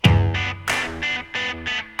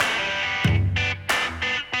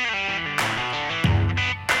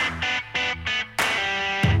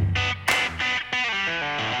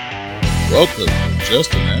Welcome to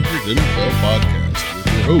Just an Average NFL Podcast with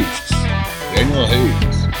your hosts, Daniel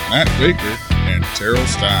Hayes, Matt Baker, and Terrell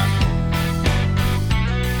Stein.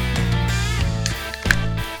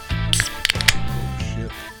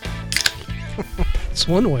 It's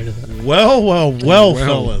one way to that. Well,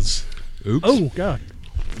 fellas. Oops. Oh, God.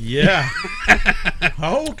 Yeah.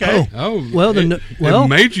 Okay. It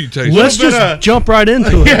made you taste Let's it. just jump right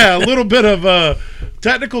into it. Yeah, a little bit of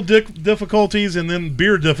technical difficulties and then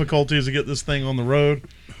beer difficulties to get this thing on the road.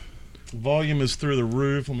 Volume is through the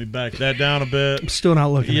roof. Let me back that down a bit. I'm still not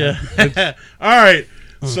looking at it. Yeah. All right.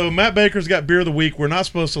 So Matt Baker's got beer of the week. We're not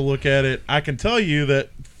supposed to look at it. I can tell you that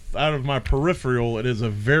out of my peripheral, it is a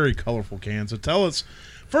very colorful can. So tell us,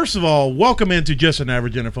 first of all, welcome into Just an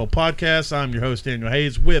Average NFL Podcast. I'm your host, Daniel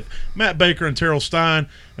Hayes, with Matt Baker and Terrell Stein,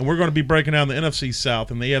 and we're going to be breaking down the NFC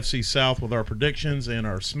South and the AFC South with our predictions and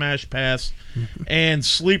our smash pass and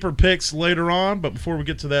sleeper picks later on. But before we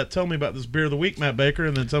get to that, tell me about this beer of the week, Matt Baker,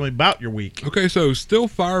 and then tell me about your week. Okay, so Still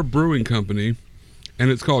Fire Brewing Company,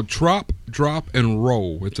 and it's called Trop, Drop, and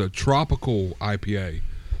Roll. It's a tropical IPA.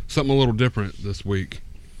 Something a little different this week.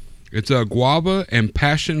 It's a guava and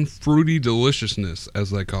passion fruity deliciousness, as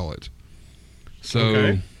they call it. So,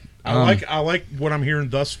 okay. I like what I'm hearing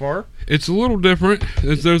thus far. It's a little different.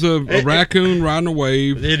 There's a raccoon riding a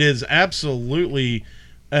wave. It is absolutely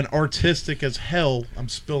an artistic as hell. I'm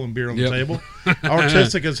spilling beer on the table.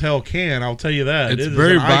 Artistic as hell can. I'll tell you that. It's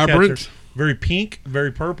very vibrant, very pink,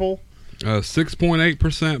 very purple.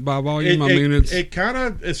 6.8% by volume.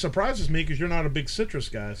 It surprises me because you're not a big citrus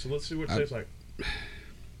guy. So let's see what it tastes like.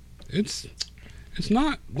 It's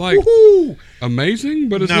not like amazing,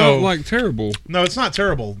 but it's not like terrible. No, it's not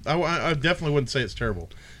terrible. I definitely wouldn't say it's terrible.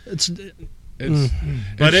 It's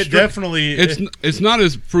not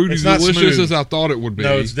as fruity delicious as I thought it would be.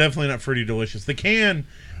 No, it's definitely not fruity delicious. The can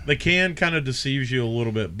kind of deceives you a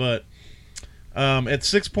little bit, but at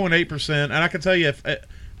 6.8%, and I can tell you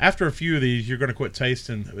after a few of these, you're going to quit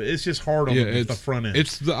tasting. It's just hard on the front end.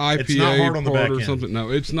 It's the IPA it's not hard on the back or end. something. No,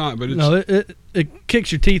 it's not. But it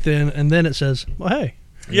kicks your teeth in, and then it says, "Well, hey."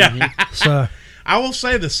 Yeah. So I will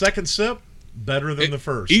say the second sip better than the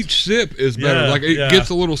first. Each sip is better. It gets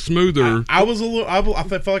a little smoother. I felt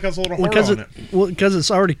like I was a little hard on it. Well, because it's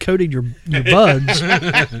already coated your buds. So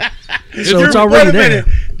it's already there.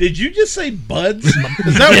 Did you just say buds? Is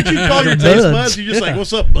that what you call your taste buds? You just like,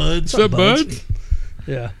 what's up, buds? What's up, buds?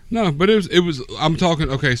 Yeah. No, but it was. I'm talking.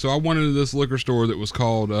 Okay, so I went into this liquor store that was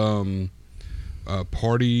called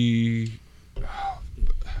Party.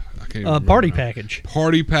 I can't remember. Party Package.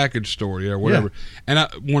 Party Package store, yeah, whatever. Yeah.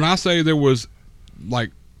 And when I say there was like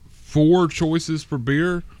 4 choices for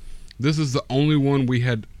beer, this is the only one we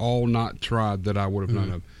had all not tried that I would have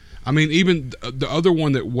known of. I mean, even the other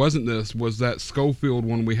one that wasn't this was that Schofield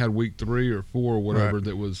one we had week 3 or 4 or whatever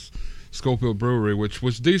that was Schofield Brewery, which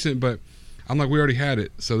was decent, but I'm like, we already had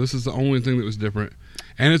it, so this is the only thing that was different.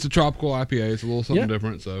 And it's a tropical IPA. It's a little something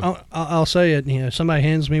different. So I'll say it. You know, if somebody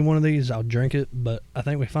hands me one of these, I'll drink it. But I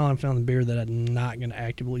think we finally found the beer that I'm not going to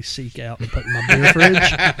actively seek out and put in my beer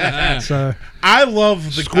fridge. So I love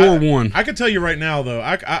the score one. I can tell you right now, though,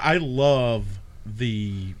 I love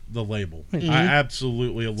the label. I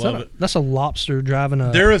absolutely love it. That's a lobster driving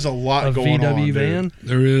a. There is a lot going on. VW van. Dude.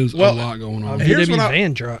 There is a lot going on. A VW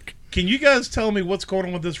van truck. Can you guys tell me what's going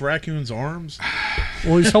on with this raccoon's arms?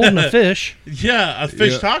 Well, he's holding a fish. Yeah, a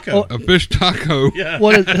fish taco. A fish taco. Yeah.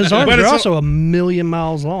 Well, his arms are also a million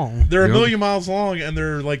miles long. They're a million miles long, and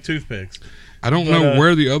they're like toothpicks. I don't know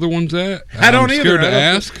where the other one's at. I'm scared either. to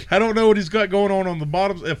ask. I don't know what he's got going on the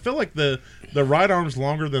bottom. I feel like the right arm's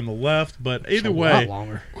longer than the left, but either way, a lot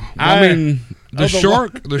longer. I mean, the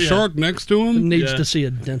shark next to him needs to see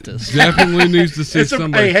a dentist. Definitely needs to see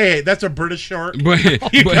somebody. Hey, that's a British shark.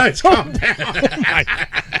 But you guys calm down.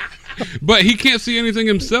 But he can't see anything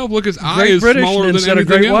himself. Look, his eye is British smaller than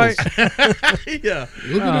anything else. Yeah.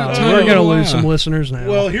 Look at that. We're going to lose some listeners now.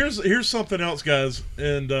 Well, here's something else, guys,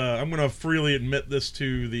 and I'm going to freely admit this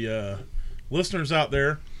to the listeners out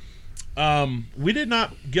there. We did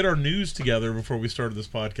not get our news together before we started this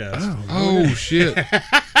podcast. Oh shit.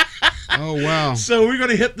 Oh wow. So we're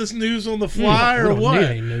gonna hit this news on the fly or what?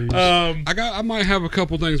 I might have a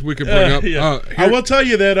couple things we could bring up. Yeah. I will tell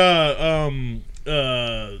you that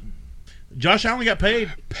Josh Allen got paid.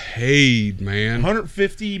 Man.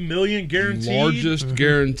 $150 million guaranteed. Largest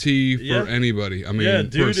guarantee for anybody. I mean,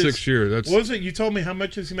 for 6 years. That's, what was it? You told me how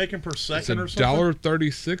much is he making per second or something?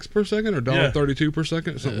 $1.36 per second or $1.32 per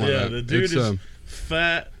second? Something like that. Yeah, the dude is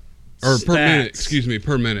fat. Or per minute, excuse me,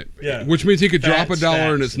 per minute. Yeah. Which means he could drop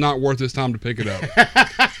 $1 and it's not worth his time to pick it up.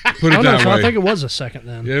 Put it that way. I think it was a second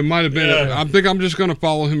then. Yeah, it might have been. Yeah. I think I'm just going to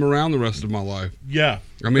follow him around the rest of my life. Yeah.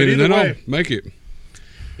 I mean, and then way, I'll make it.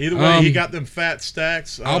 Either way, he got them fat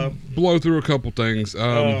stacks. I'll blow through a couple things.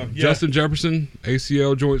 Justin Jefferson,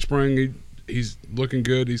 ACL joint sprain. He's looking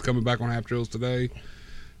good. He's coming back on half drills today.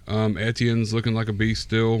 Etienne's looking like a beast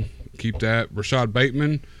still. Keep that. Rashad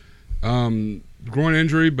Bateman, groin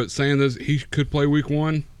injury, but saying that he could play week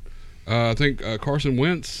 1. I think Carson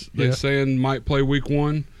Wentz, they're saying might play week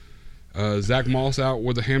 1. Zach Moss out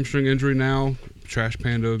with a hamstring injury now. Trash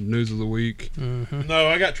Panda news of the week. Mm-hmm. No,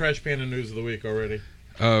 I got Trash Panda news of the week already.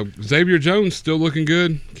 Xavier Jones still looking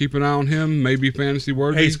good. Keep an eye on him. Maybe fantasy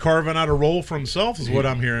worthy. Hey, he's carving out a role for himself, is what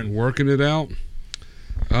I'm hearing. Working it out.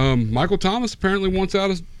 Michael Thomas apparently wants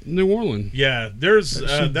out of New Orleans. Yeah, there's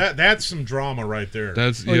that's some drama right there.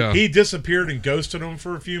 He disappeared and ghosted him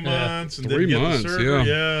for a few months and 3 didn't months. get the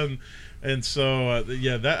surgery. And so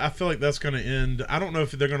that I feel like that's going to end. I don't know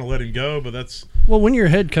if they're going to let him go, but that's when your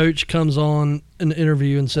head coach comes on an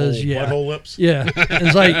interview and says, butthole lips. Yeah,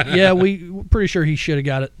 it's like, we're pretty sure he should have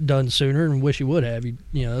got it done sooner, and wish he would have.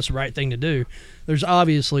 That's the right thing to do. There's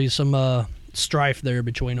obviously some strife there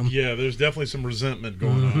between them. Yeah, there's definitely some resentment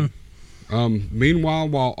going on. Meanwhile,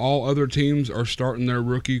 while all other teams are starting their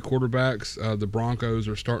rookie quarterbacks, the Broncos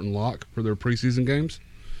are starting lock for their preseason games.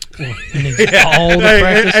 All the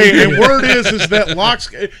practices. And word is that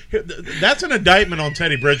Locke's that's an indictment on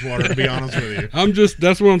Teddy Bridgewater, to be honest with you.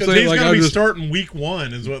 That's what I'm saying. He's going to be starting week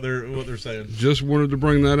 1 is what they're saying. Just wanted to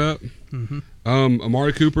bring that up.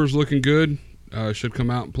 Amari Cooper's looking good. Should come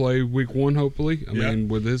out and play week 1, hopefully. I mean,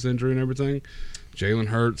 with his injury and everything. Jalen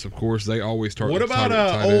Hurts, of course, they always target. What about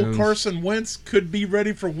tight old ends. Carson Wentz could be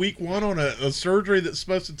ready for week 1 on a surgery that's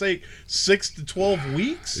supposed to take 6 to 12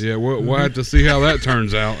 weeks? Yeah, we'll have to see how that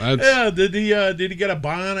turns out. Did he get a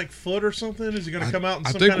bionic foot or something? Is he going to come out in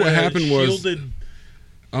some kind of shielded?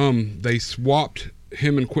 They swapped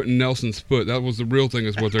him and Quentin Nelson's foot. That was the real thing,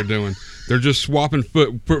 is what they're doing. They're just swapping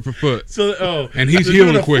foot for foot. And he's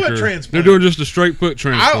healing quicker. They're doing just a straight foot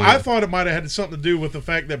transplant. I thought it might have had something to do with the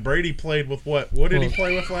fact that Brady played with what? What did he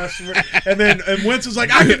play with last year? And Wentz is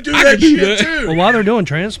like, I can do that shit too. Well, while they're doing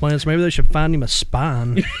transplants, maybe they should find him a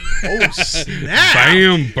spine. Oh, snap.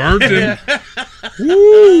 Bam, burnt him.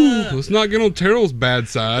 Woo! Let's not get on Terrell's bad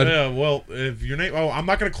side. Yeah, well, if your name, I'm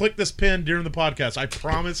not going to click this pin during the podcast. I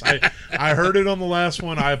promise. I heard it on the last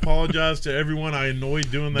one. I apologize to everyone. I annoyed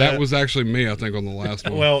doing that. That was actually me, I think, on the last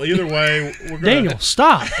one. Well, either way, we're going Daniel,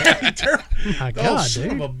 stop. My God,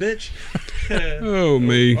 son of a bitch. Oh,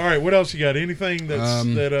 me. All right, what else you got? Anything that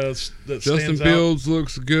Justin Fields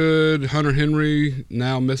looks good. Hunter Henry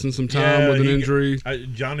now missing some time with an injury.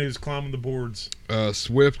 Johnny's climbing the boards.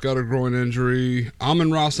 Swift got a groin injury.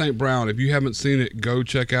 Amon-Ra St. Brown, if you haven't seen it, go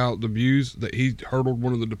check out the views that he hurdled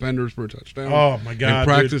one of the defenders for a touchdown. Oh, my God. In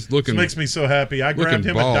practice, dude. This makes me so happy. I grabbed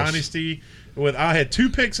him boss. at Dynasty. I had 2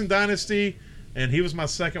 picks in Dynasty, and he was my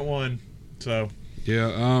second one. So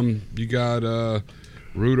yeah, you got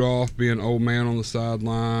Rudolph being old man on the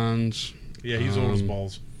sidelines. Yeah, he's old as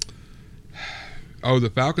balls. Oh, the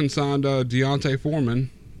Falcons signed Deontay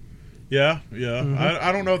Foreman. Yeah.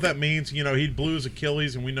 I don't know what that means. He blew his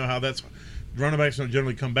Achilles, and we know how that's running backs don't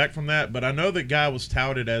generally come back from that. But I know that guy was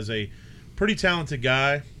touted as a pretty talented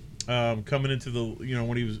guy coming into the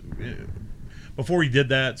when he was before he did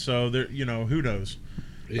that. So there, who knows?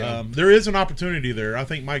 Yeah. There is an opportunity there. I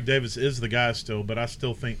think Mike Davis is the guy still, but I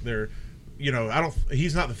still think they're.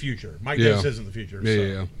 He's not the future. Mike Davis isn't the future.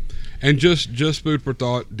 Yeah. And just food for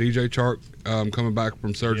thought. DJ Chark coming back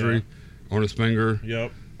from surgery on his finger.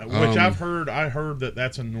 Yep. Which I heard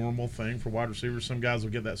that's a normal thing for wide receivers. Some guys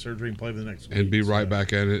will get that surgery and play the next week. And be right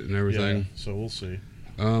back at it and everything. Yeah, so we'll see.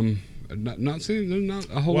 Not seeing there's not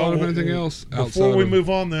a whole lot of anything else. Before we move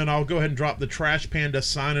on, then I'll go ahead and drop the Trash Panda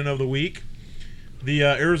signing of the week. The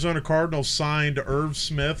Arizona Cardinals signed Irv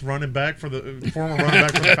Smith, former running back for the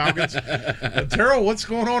Falcons. Terrell, what's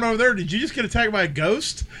going on over there? Did you just get attacked by a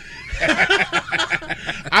ghost?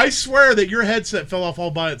 I swear that your headset fell off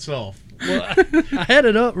all by itself. Well, I had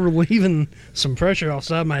it up relieving some pressure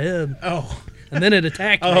outside my head. Oh. And then it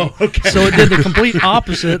attacked me. Oh, okay. So it did the complete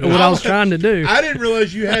opposite of what I was trying to do. I didn't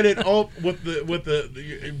realize you had it all with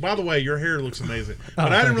the. By the way, your hair looks amazing.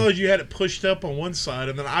 But I didn't realize you had it pushed up on one side,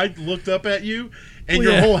 and then I looked up at you, and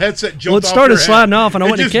your whole headset jumped off. Well, it started your head. sliding off, and I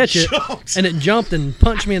went to catch jumped. it, and it jumped and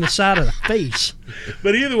punched me in the side of the face.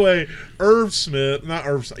 But either way, Edo Smith.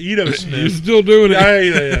 You're still doing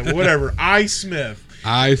it. Yeah, whatever. Smith.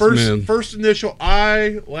 Smith. First initial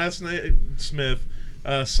I, last name Smith.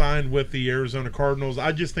 Signed with the Arizona Cardinals.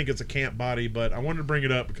 I just think it's a camp body, but I wanted to bring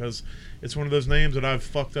it up because it's one of those names that I've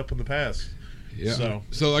fucked up in the past. Yeah.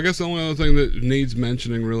 So I guess the only other thing that needs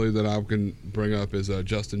mentioning really that I can bring up is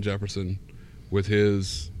Justin Jefferson with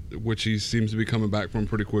his which he seems to be coming back from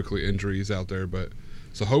pretty quickly. Injuries out there, but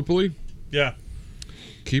so hopefully, yeah.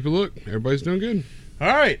 Keep a look. Everybody's doing good. All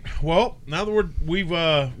right. Well, now that we've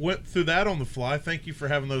went through that on the fly, thank you for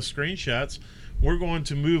having those screenshots. We're going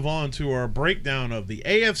to move on to our breakdown of the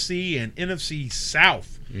AFC and NFC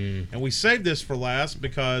South. And we saved this for last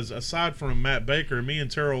because aside from Matt Baker, me and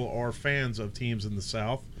Terrell are fans of teams in the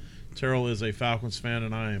South. Terrell is a Falcons fan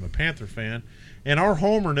and I am a Panther fan. And our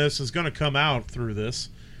homerness is going to come out through this.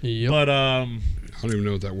 Yep. But I don't even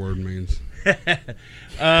know what that word means.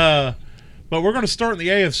 But we're going to start in the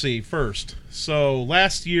AFC first. So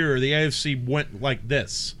last year, the AFC went like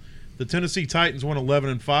this. The Tennessee Titans went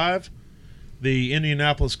 11-5. The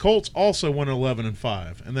Indianapolis Colts also went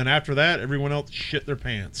 11-5. And then after that, everyone else shit their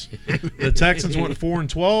pants. The Texans went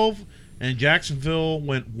 4-12, and Jacksonville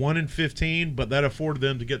went 1-15, but that afforded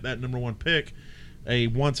them to get that number one pick, a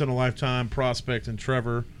once-in-a-lifetime prospect in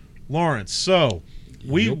Trevor Lawrence. So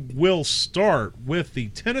we will start with the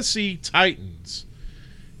Tennessee Titans.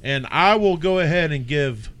 And I will go ahead and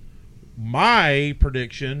give my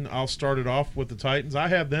prediction. I'll start it off with the Titans. I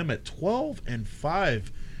have them at 12-5.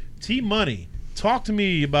 T-Money, talk to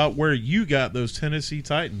me about where you got those Tennessee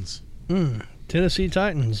Titans. Tennessee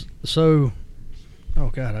Titans. So, oh,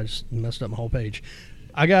 God, I just messed up my whole page.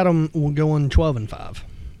 I got them going 12-5.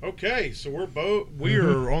 Okay, so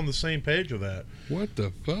we're on the same page with that. What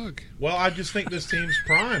the fuck? Well, I just think this team's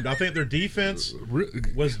primed. I think their defense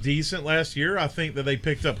was decent last year. I think that they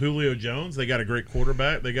picked up Julio Jones. They got a great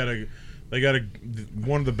quarterback. They got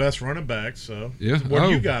one of the best running backs. So yeah, what do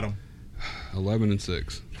you got them?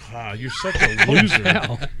 11-6. Ah, you're such a loser.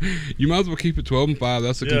 Wow. You might as well keep it 12-5.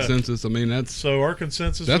 That's the consensus. I mean, that's so our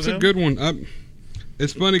consensus. That's a good one.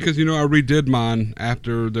 It's funny because I redid mine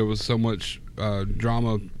after there was so much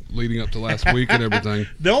drama leading up to last week and everything.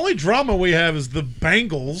 The only drama we have is the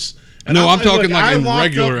Bengals. And I'm talking like in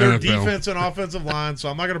regular their NFL. Defense and offensive line, so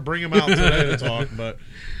I'm not going to bring them out today to talk.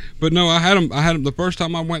 But no, I had them. The first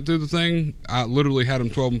time I went through the thing, I literally had them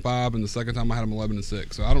 12-5, and the second time I had them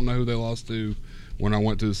 11-6. So I don't know who they lost to when I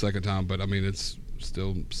went through the second time, but I mean it's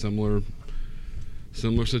still similar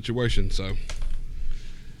situation. So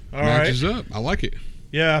matches up. I like it.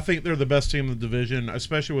 Yeah, I think they're the best team in the division,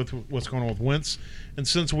 especially with what's going on with Wentz. And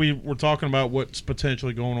since we were talking about what's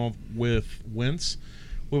potentially going on with Wentz,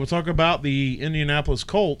 we were talking about the Indianapolis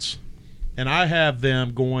Colts, and I have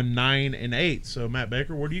them going 9-8. So, Matt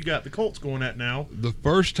Baker, where do you got the Colts going at now? The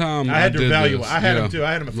first time I had to evaluate. This, I had them too.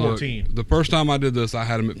 I had them at 14. Look, the first time I did this, I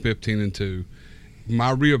had them at 15-2.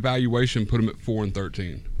 My reevaluation put them at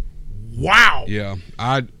 4-13. Wow. Yeah,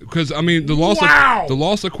 because the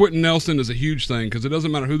loss of Quentin Nelson is a huge thing because it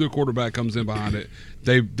doesn't matter who their quarterback comes in behind it.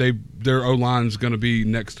 Their O-line is going to be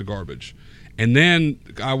next to garbage. And then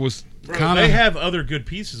I was they have other good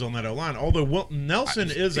pieces on that O-line. Although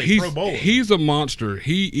Nelson is a Pro Bowler, he's a monster.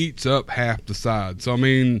 He eats up half the side. So I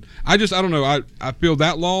don't know. I feel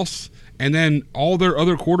that loss, and then all their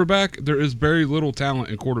other quarterback. There is very little talent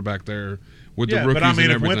in quarterback there. With the rookies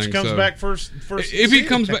and everything. If Wentz comes back first if he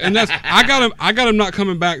comes back, and that's I got him not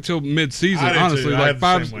coming back till mid-season. Honestly,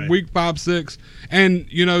 like week 5, 6, and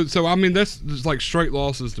so that's just like straight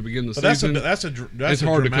losses to begin the season. That's it's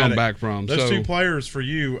hard to come back from. Those two players for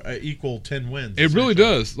you equal 10 wins. It really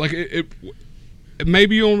does. Like it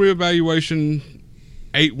maybe on reevaluation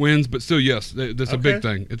 8 wins, but still, yes, that's a big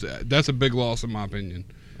thing. That's a big loss in my opinion.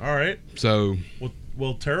 All right. So.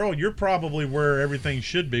 Well, Terrell, you're probably where everything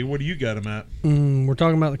should be. What do you got them at? We're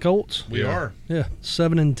talking about the Colts? We are. Yeah,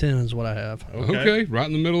 7-10 is what I have. Okay, right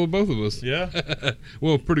in the middle of both of us. Yeah.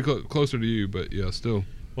 Well, pretty closer to you, but yeah, still.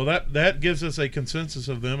 Well, that gives us a consensus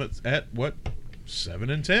of them at what?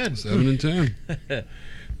 7-10. 7-10.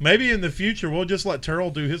 Maybe in the future we'll just let Terrell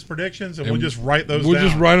do his predictions and we'll just write those down. We'll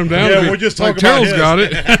just write them down. Yeah, we'll just talk like about Terrell's his. got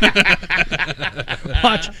it.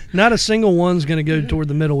 Watch, not a single one's going to go toward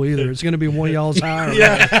the middle either. It's going to be one of y'all's higher.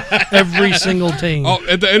 Every single team. Oh,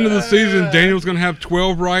 at the end of the season, Daniel's going to have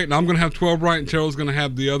 12 right, and I'm going to have 12 right, and Terrell's going to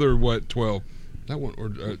have the other 12. That one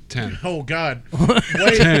or 10. Oh God!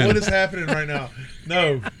 Wait, 10. What is happening right now?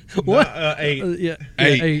 No, what? 8.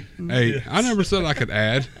 Eight. Yes. I never said I could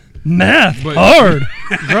add. Math hard.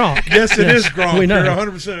 Gronk. Yes, it is Gronk. We know. You're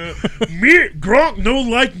 100%. Me, Gronk, no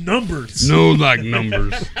like numbers. No like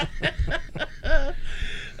numbers.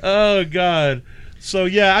 Oh God. So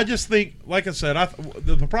yeah, I just think, like I said,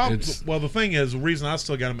 the problem. Well, the thing is, the reason I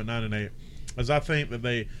still got them at 9-8 is I think that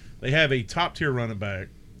they have a top tier running back,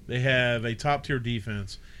 they have a top tier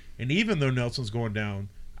defense, and even though Nelson's going down,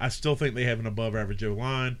 I still think they have an above average O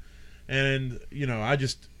line, and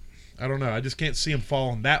I don't know. I just can't see him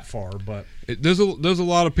falling that far. But There's a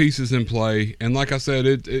lot of pieces in play, and like I said,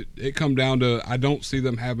 it come down to I don't see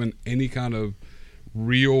them having any kind of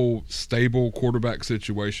real stable quarterback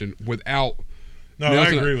situation without. No, I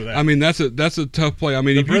agree with that. I mean, that's a tough play. I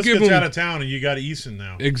mean, if you give Briskett's him out of town and you got Eason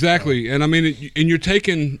now, exactly, and I mean, and you're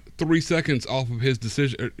taking 3 seconds off of his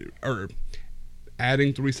decision, or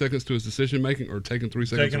adding 3 seconds to his decision making, or taking 3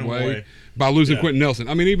 seconds away by losing Quentin Nelson.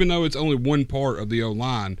 I mean, even though it's only one part of the O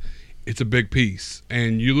line, it's a big piece,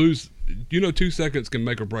 and you lose. 2 seconds can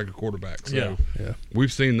make or break a quarterback. So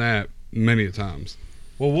we've seen that many a times.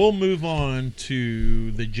 Well, we'll move on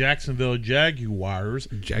to the Jacksonville Jaguars.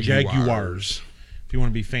 Jaguars. If you want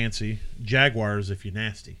to be fancy. Jaguars if you're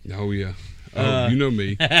nasty. Oh, yeah. You know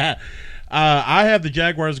me. I have the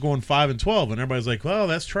Jaguars going 5-12, and everybody's like, well,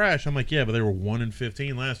 that's trash. I'm like, yeah, but they were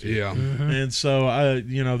 1-15 last year. Yeah. Mm-hmm. And so,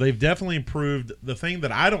 they've definitely improved. The thing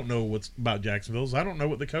that I don't know what's about Jacksonville is I don't know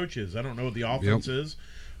what the coach is. I don't know what the offense is.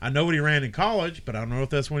 I know what he ran in college, but I don't know if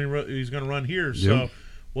that's when he's going to run here. So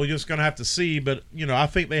we're just going to have to see. But, I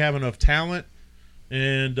think they have enough talent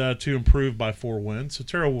and to improve by 4 wins. So,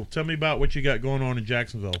 Terrell, tell me about what you got going on in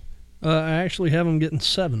Jacksonville. I actually have them getting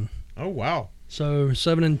 7. Oh, wow. So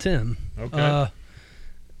 7-10. Okay.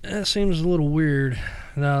 That seems a little weird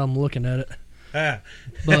now I'm looking at it.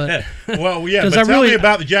 But well, yeah. But tell me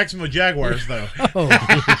about the Jacksonville Jaguars, though.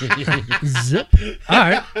 Zip. All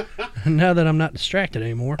right. Now that I'm not distracted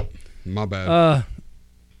anymore. My bad.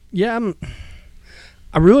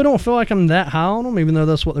 I really don't feel like I'm that high on them, even though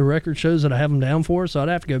that's what the record shows that I have them down for. So I'd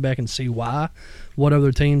have to go back and see what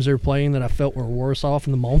other teams they're playing that I felt were worse off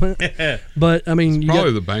in the moment. But I mean,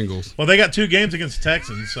 probably the Bengals. Well, they got 2 games against the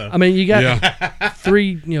Texans. So I mean, you got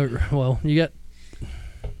 3. You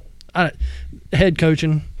got head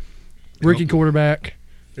coaching, rookie quarterback,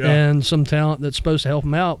 and some talent that's supposed to help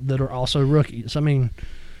them out that are also rookies. I mean,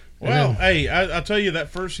 well, hey, I'll tell you that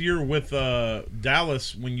first year with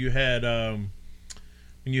Dallas when you had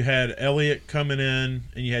Elliott coming in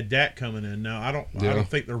and you had Dak coming in. Now I don't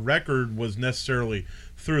think the record was necessarily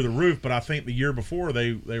through the roof, but I think the year before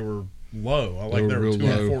they were low. They were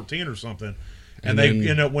 2-14 or something. And they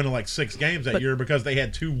ended up winning like 6 games that year because they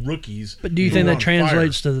had 2 rookies. But do you think that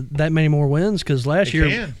translates to that many more wins? Because last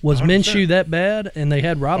year was 100%. Minshew that bad, and they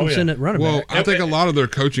had Robinson at running back. Well, I think a lot of their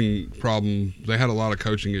coaching problem, they had a lot of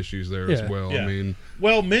coaching issues there as well. Yeah. I mean,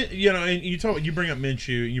 well, and you bring up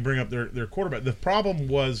Minshew, and you bring up their quarterback. The problem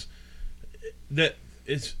was that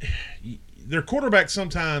their quarterback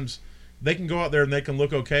sometimes they can go out there and they can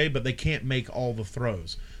look okay, but they can't make all the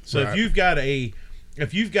throws. So if you've got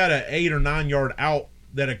an 8 or 9 yard out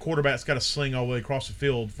that a quarterback's got to sling all the way across the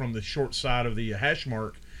field from the short side of the hash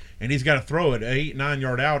mark, and he's got to throw it, an 8-9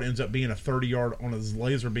 yard out ends up being a 30 yard on his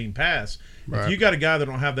laser beam pass. Right. If you got a guy that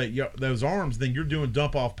don't have those arms, then you're doing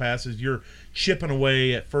dump off passes, you're chipping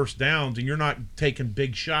away at first downs, and you're not taking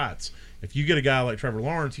big shots. If you get a guy like Trevor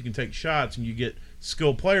Lawrence, you can take shots, and you get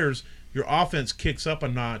skilled players, your offense kicks up a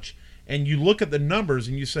notch, and you look at the numbers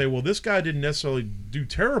and you say, well, this guy didn't necessarily do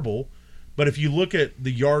terrible. But if you look at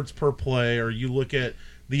the yards per play, or you look at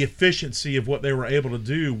the efficiency of what they were able to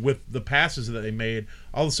do with the passes that they made,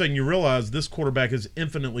 all of a sudden you realize this quarterback is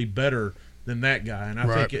infinitely better than that guy. And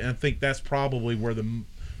I think that's probably where the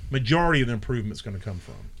majority of the improvement is going to come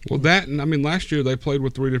from. Well, last year they played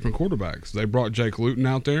with 3 different quarterbacks. They brought Jake Luton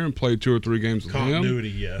out there and played 2 or 3 games with him. Continuity,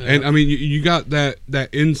 yeah. And, I mean, you got that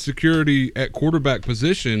insecurity at quarterback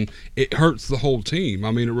position. It hurts the whole team. I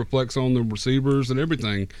mean, it reflects on the receivers and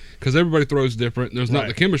everything because everybody throws different. There's not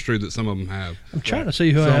the chemistry that some of them have. I'm trying to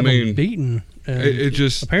see who I have them beaten. And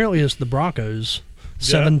apparently it's the Broncos.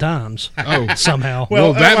 7 times. Oh, somehow.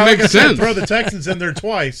 Well, that makes sense. Throw the Texans in there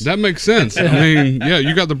twice. That makes sense. I mean,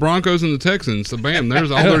 you got the Broncos and the Texans. So, bam, there's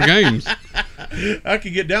all their games. I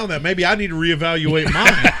could get down that. Maybe I need to reevaluate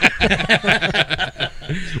mine.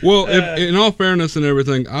 Well, in all fairness and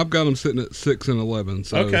everything, I've got them sitting at 6-11.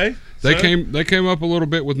 So okay. They came up a little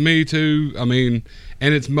bit with me too. I mean,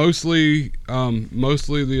 and it's mostly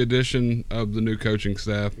the addition of the new coaching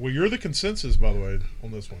staff. Well, you're the consensus, by the way,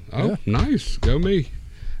 on this one. Oh, nice. Go me.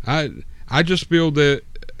 I just feel that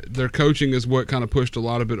their coaching is what kind of pushed a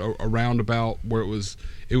lot of it around about where it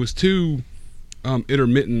was too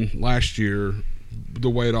intermittent last year, the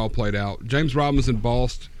way it all played out. James Robinson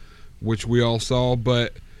bossed, which we all saw,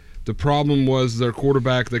 but the problem was their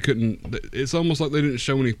quarterback. They couldn't. It's almost like they didn't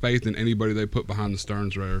show any faith in anybody they put behind the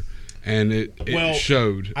Stearns there, and it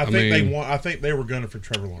showed. I think they were gunning for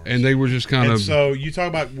Trevor Lawrence, and they were just kind of. So you talk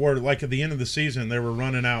about where, like at the end of the season, they were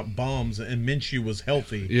running out bums, and Minshew was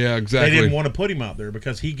healthy. Yeah, exactly. They didn't want to put him out there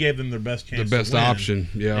because he gave them their best chance. The best option.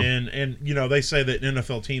 Yeah, and they say that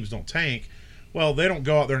NFL teams don't tank. well, they don't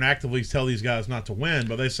go out there and actively tell these guys not to win,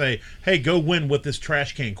 but they say, hey, go win with this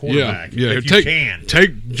trash can quarterback if you can.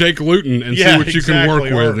 Take Jake Luton and see what you can work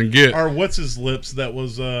with and get. Or what's his lips that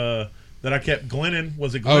was that I kept Glennon.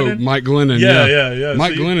 Was it Glennon? Oh, Mike Glennon. Yeah.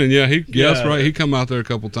 Mike Glennon. Yeah, that's right. He come out there a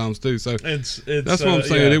couple times too. So it's that's what I'm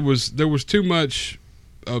saying. There was too much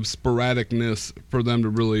of sporadicness for them to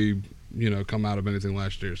really come out of anything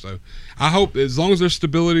last year. So I hope as long as there's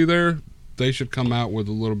stability there, they should come out with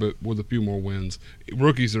a few more wins.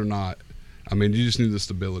 Rookies or not. I mean, you just need the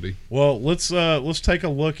stability. Well, let's take a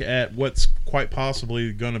look at what's quite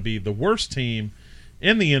possibly going to be the worst team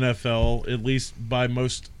in the NFL, at least by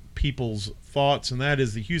most people's thoughts, and that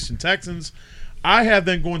is the Houston Texans. I have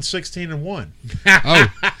them going 16-1.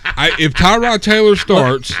 If Tyrod Taylor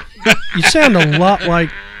starts, you sound a lot like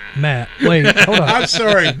Matt. Wait, hold on. I'm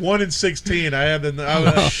sorry, 1-16. I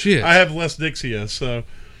have shit. I have less Dixia, so.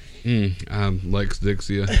 Lex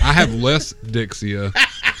Dixia. I have less Dixia.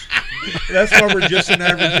 That's why we're just an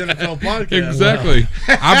average NFL podcast. Exactly.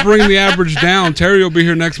 Wow. I bring the average down. Terry will be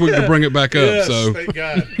here next week to bring it back up. Yes, so thank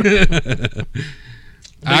God.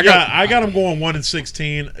 I got him going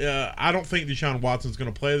 1-16. I don't think Deshaun Watson's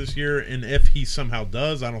going to play this year, and if he somehow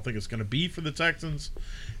does, I don't think it's going to be for the Texans.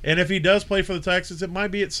 And if he does play for the Texans, it might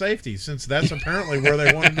be at safety, since that's apparently where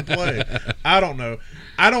they want him to play. I don't know.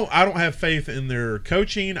 I don't have faith in their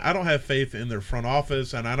coaching. I don't have faith in their front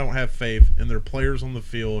office, and I don't have faith in their players on the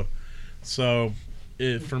field. So,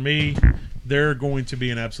 for me, they're going to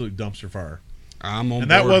be an absolute dumpster fire. I'm on and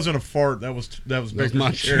that board. wasn't a fart. That was my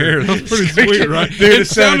chair. That was pretty sweet, right? Dude, it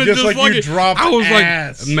sounded just like you dropped I was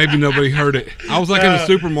ass. like, maybe nobody heard it. I was like in the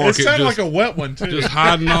supermarket. It sounded like a wet one, too. Just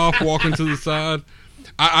hiding off, walking to the side.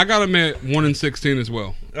 I got them at 1-16 as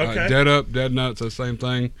well. Okay. Dead up, dead nuts, the same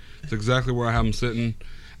thing. It's exactly where I have them sitting.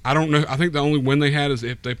 I don't know. I think the only win they had is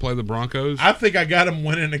if they play the Broncos. I think I got them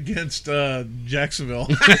winning against Jacksonville.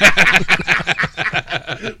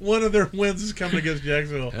 One of their wins is coming against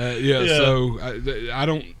Jacksonville. So I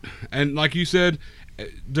don't. And like you said,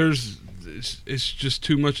 it's just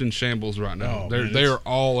too much in shambles right now. They are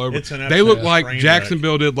all over. They look like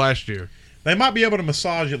Jacksonville did last year. They might be able to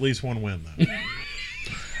massage at least one win, though.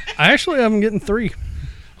 I actually have them getting 3.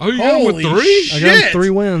 Oh, you got them with 3? I got them 3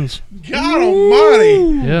 wins. God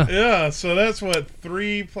almighty. Yeah. Yeah, so that's what,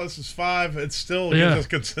 3 plus is 5. It's still gives us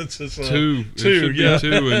consensus. 2. 2, yeah.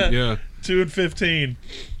 2 2-15.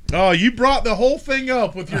 Oh, you brought the whole thing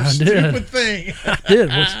up with your stupid thing. I did.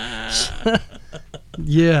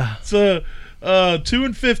 Yeah. So,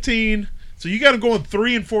 2-15. So you got them going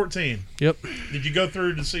 3-14. Yep. Did you go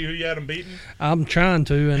through to see who you had them beating? I'm trying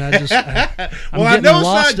to, and I just well, I know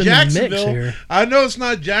it's not Jacksonville. I know it's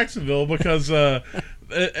not Jacksonville because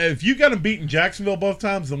if you got them beating Jacksonville both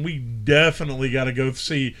times, then we definitely got to go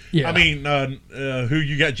see. Yeah. I mean, who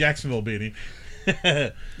you got Jacksonville beating? Yeah,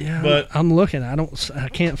 but I'm looking. I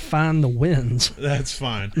can't find the wins. That's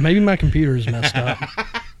fine. Maybe my computer is messed up.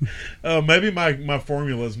 Maybe my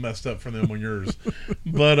formula is messed up for them on yours.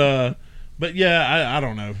 But yeah, I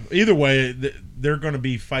don't know. Either way, they're going to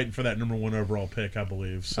be fighting for that number 1 overall pick, I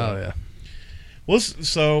believe. So. Oh yeah.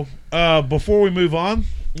 Well, before we move on,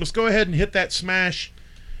 let's go ahead and hit that smash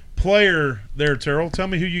player there, Terrell. Tell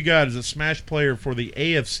me who you got as a smash player for the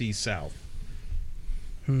AFC South.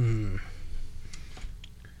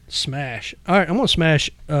 Smash. All right, I'm going to smash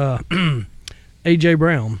A.J.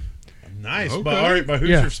 Brown. Nice. Okay. But all right, but who's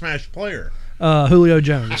your smash player? Julio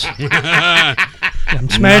Jones. I'm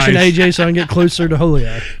smashing AJ so I can get closer to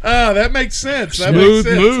Julio. Oh, that makes sense. Smooth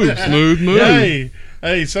move.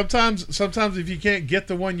 Hey, sometimes if you can't get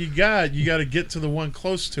the one you got to get to the one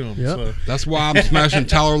close to him. Yep. So. That's why I'm smashing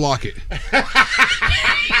Tyler Lockett.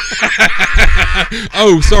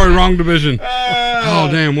 Oh, sorry, wrong division. Oh,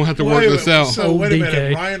 damn, we'll have to work this out. So wait a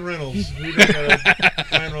minute, Ryan Reynolds.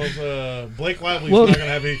 Blake Lively's not going to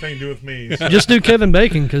have anything to do with me. So. Just do Kevin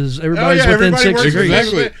Bacon because everybody's within 6 degrees.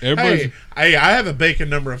 Exactly. Hey, I have a bacon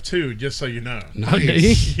number of 2, just so you know.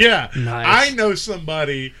 Nice. Yeah. Nice. I know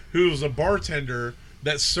somebody who was a bartender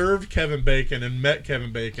that served Kevin Bacon and met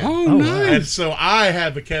Kevin Bacon. Oh, nice. And so I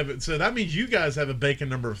have a Kevin. So that means you guys have a bacon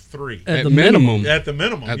number of 3. At the minimum. At the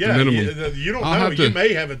minimum. At yeah. the minimum. You don't know. You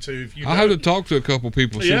may have a 2 if you know. I'll have to talk to a couple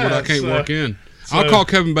people, see what I can't work in. I'll call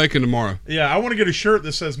Kevin Bacon tomorrow. Yeah, I want to get a shirt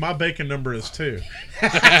that says my bacon number is 2.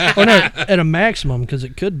 Well, no, at a maximum because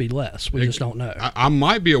it could be less. We just don't know. I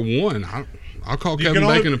might be a 1. I'll call Kevin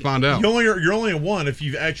Bacon and find out. You're only a 1 if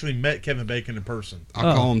you've actually met Kevin Bacon in person.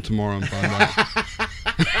 I'll call him tomorrow and find out.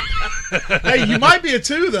 Hey, you might be a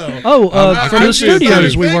 2 though. Oh, from the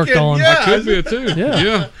studios we worked on. Yeah, I could be a 2.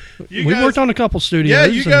 Yeah. We worked on a couple studios. Yeah,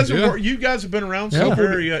 you guys have been around some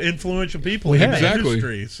very influential people in the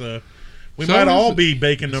industry. So We might all be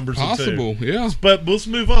bacon numbers possible, yeah. But let's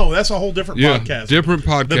move on. That's a whole different podcast. Different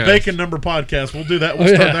podcast. The bacon number podcast. We'll do that.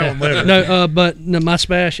 We'll start that one later. But my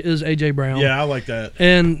smash is A.J. Brown. Yeah, I like that.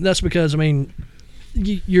 And that's because, I mean,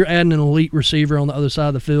 you're adding an elite receiver on the other side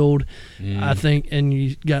of the field, I think, and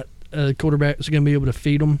you got a quarterback that's going to be able to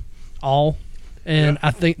feed them all. And I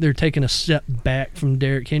think they're taking a step back from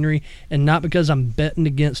Derrick Henry, and not because I'm betting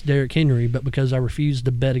against Derrick Henry, but because I refuse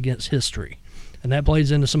to bet against history. And that plays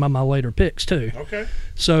into some of my later picks, too. Okay.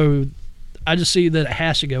 So I just see that it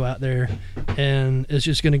has to go out there, and it's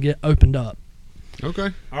just going to get opened up. Okay.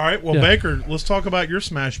 All right. Well, Baker, let's talk about your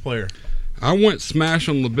smash player. I went smash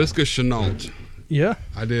on Laviska Shenault. Yeah.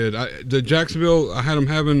 I did. The Jacksonville, I had them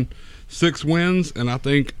having 6 wins, and I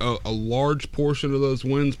think a large portion of those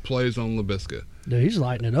wins plays on Laviska. Dude, he's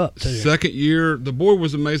lighting it up, too. Second year, the boy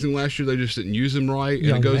was amazing last year. They just didn't use him right.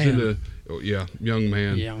 And it goes into young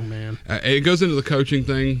man. Young man. It goes into the coaching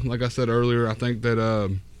thing. Like I said earlier, I think that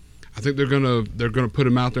they're gonna put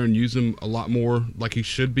him out there and use him a lot more like he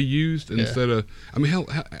should be used instead of. I mean,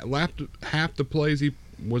 half the plays he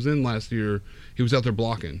was in last year, he was out there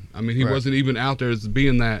blocking. I mean, he wasn't even out there as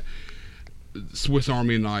being that Swiss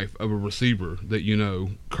Army knife of a receiver that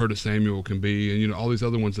Curtis Samuel can be, and all these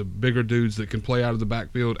other ones, the bigger dudes that can play out of the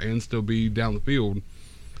backfield and still be down the field.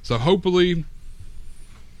 So hopefully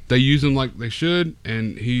they use him like they should,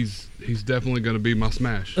 and he's definitely going to be my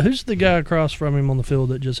smash. Who's the guy across from him on the field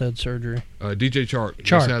that just had surgery? DJ Chark.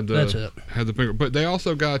 Chark, that's it. Had the finger, but they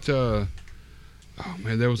also got.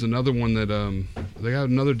 There was another one that they got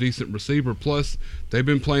another decent receiver. Plus, they've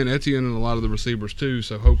been playing Etienne and a lot of the receivers too.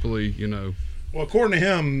 So hopefully, Well, according to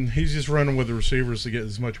him, he's just running with the receivers to get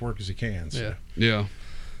as much work as he can. So. Yeah.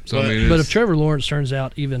 So but if Trevor Lawrence turns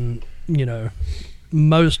out even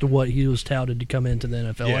most of what he was touted to come into the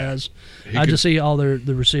NFL as, I just see all the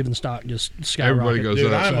receiving stock just skyrocket. Everybody goes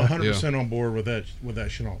Dude, up. I'm 100% on board with that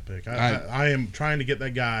Shenault pick. I am trying to get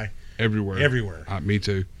that guy everywhere. Me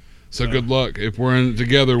too. So good luck. If we're in it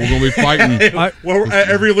together, we're going to be fighting. Well,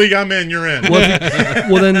 every league I'm in, you're in.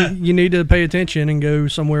 Well, then you need to pay attention and go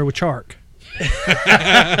somewhere with Chark.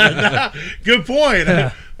 Good point.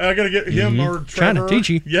 Yeah. I got to get him or Trevor. Trying to teach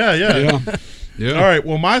you. Yeah. All right.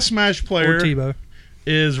 Well, my smash player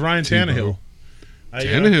is Ryan Tannehill.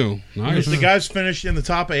 Tannehill, nice. The guy's finished in the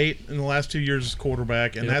top 8 in the last 2 years as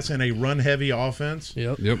quarterback, and that's in a run-heavy offense.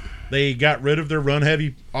 Yep. They got rid of their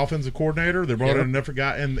run-heavy offensive coordinator. They brought in another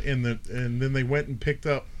guy, and then they went and picked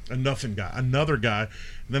up another guy. And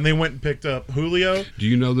then they went and picked up Julio. Do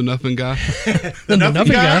you know the nothing guy? the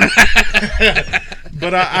nothing guy.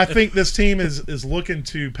 But I think this team is looking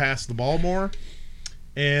to pass the ball more.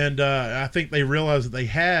 And I think they realize that they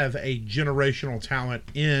have a generational talent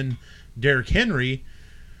in Derrick Henry,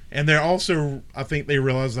 and they're also, I think they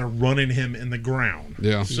realize they're running him in the ground.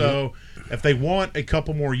 Yeah. So if they want a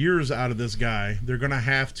couple more years out of this guy, they're going to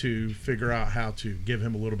have to figure out how to give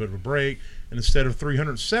him a little bit of a break, and instead of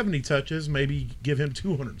 370 touches, maybe give him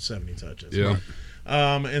 270 touches. Yeah.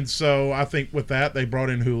 And so I think with that, they brought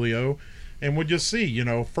in Julio. And we'll just see,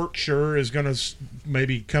 Fertshire is going to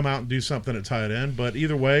maybe come out and do something at tight end. But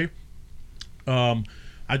either way,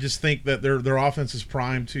 I just think that their offense is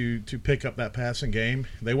primed to pick up that passing game.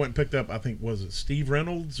 They went and picked up, I think, was it Steve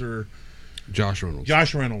Reynolds or Josh Reynolds?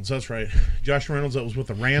 Josh Reynolds, that's right. Josh Reynolds that was with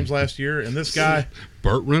the Rams last year, and this guy,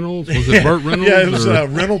 Burt Reynolds, was it Burt Reynolds? Yeah, it was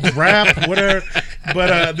Reynolds Rap, whatever.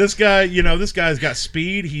 But this guy, this guy's got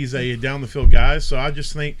speed. He's a down the field guy, so I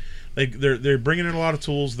just think. They're bringing in a lot of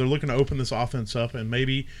tools. They're looking to open this offense up, and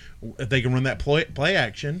maybe if they can run that play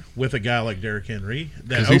action with a guy like Derrick Henry,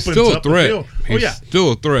 that opens still up a threat. the field. He's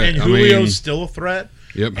still a threat. And Julio's still a threat.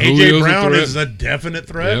 Yep, AJ Brown is a definite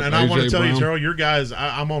threat, Yep, and I want to tell Brown. you, Terrell, your guys,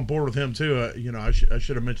 I'm on board with him too. I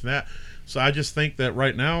should have mentioned that. So I just think that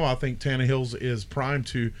right now, I think Tannehill is primed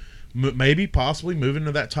to maybe possibly move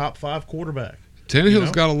into that top 5 quarterback.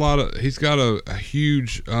 Tannehill's got he's got a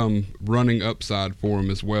huge running upside for him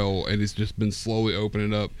as well, and he's just been slowly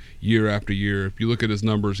opening up year after year. If you look at his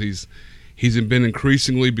numbers, he's been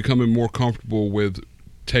increasingly becoming more comfortable with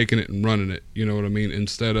taking it and running it. You know what I mean?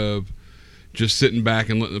 Instead of just sitting back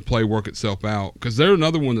and letting the play work itself out. Because they're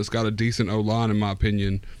another one that's got a decent O-line, in my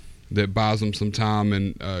opinion, that buys them some time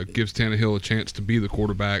and gives Tannehill a chance to be the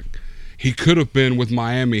quarterback. He could have been with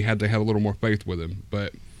Miami had they had a little more faith with him,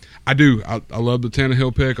 but I do. I love the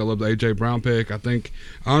Tannehill pick. I love the A.J. Brown pick. I think,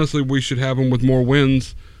 honestly, we should have them with more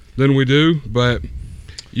wins than we do, but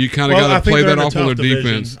you kind of got to play that off on their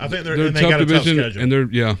defense. I think they're a tough division, schedule.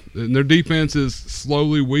 and their defense is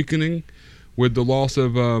slowly weakening with the loss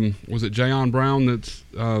of, was it Jayon Brown that's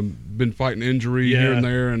been fighting injury here and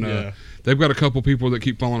there, and they've got a couple people that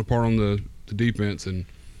keep falling apart on the defense, and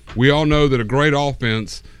we all know that a great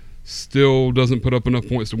offense still doesn't put up enough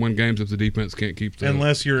points to win games if the defense can't keep the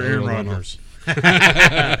unless you're Aaron Rodgers. All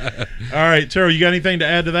right, Terrell, you got anything to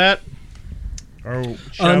add to that? Or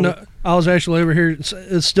no, I was actually over here.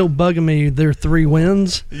 It's still bugging me. Their 3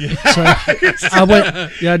 wins. Yeah. So I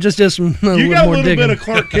went. Yeah, just some. You got a little bit of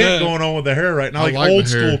Clark Kent going on with the hair right now, like old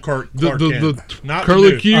school Clark Kent. The not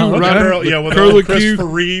curly Q, right? Yeah, with curly Christopher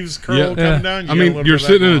Reeves curl coming down. I mean, you're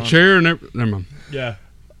sitting in a chair and never mind. Yeah.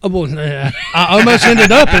 Well, I almost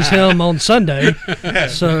ended up as him on Sunday.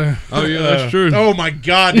 So. Oh yeah, that's true. Oh my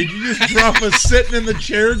God! Did you just drop a sitting in the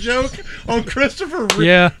chair joke on Christopher?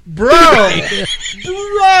 Yeah, bro. It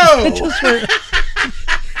just went,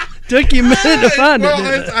 took you a minute to find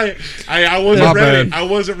it. I wasn't ready. I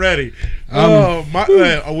wasn't ready.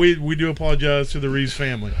 We do apologize to the Reeves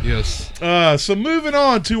family. Yes. So moving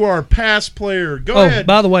on to our past player. Go ahead.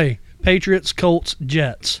 By the way, Patriots, Colts,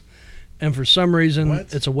 Jets. And for some reason,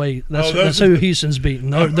 it's away. That's who Houston's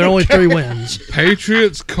beating. They're only 3 wins.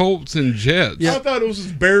 Patriots, Colts, and Jets. Yeah. I thought it was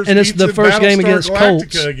Bears. And it's the first game against Galactica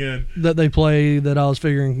Colts again. that they play that I was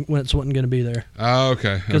figuring Wentz wasn't going to be there. Oh,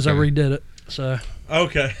 okay. Because I redid it. So.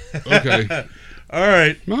 Okay. Okay. All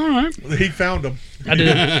right. He found him. I did.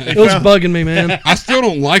 It was bugging me, man. I still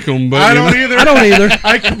don't like him, but I don't either. I don't either.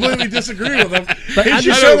 I completely disagree with him. But they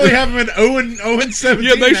should certainly have him in 0-17.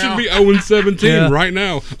 Yeah, they should be 0-17 right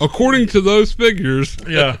now, according to those figures.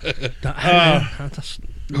 Yeah.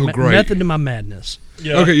 Great. Method to my madness.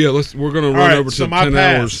 Yeah. Okay. Yeah. We're gonna run over to 10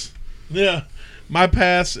 hours. Yeah. My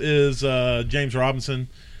pass is James Robinson.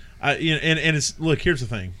 And it's here's the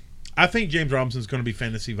thing. I think James Robinson is going to be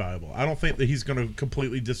fantasy viable. I don't think that he's going to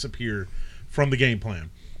completely disappear from the game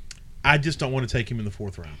plan. I just don't want to take him in the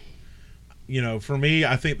 4th round. For me,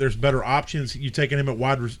 I think there's better options. You taking him at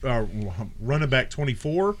running back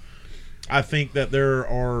 24. I think that there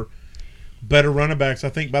are better running backs. I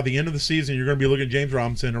think by the end of the season, you're going to be looking at James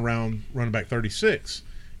Robinson around running back 36.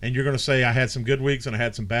 And you're going to say, I had some good weeks and I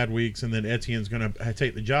had some bad weeks, and then Etienne's going to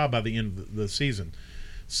take the job by the end of the season.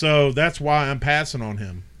 So that's why I'm passing on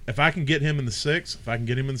him. If I can get him in the 6th, if I can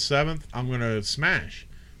get him in the 7th, I'm going to smash.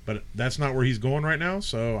 But that's not where he's going right now,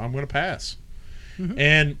 so I'm going to pass. Mm-hmm.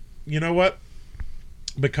 And you know what?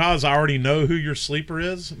 Because I already know who your sleeper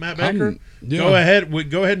is, Matt Baker. Go ahead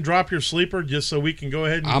and drop your sleeper just so we can go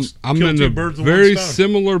ahead and I'm kill in 2 a birds with very 1 stone.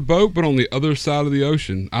 similar boat, but on the other side of the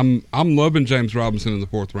ocean. I'm loving James Robinson in the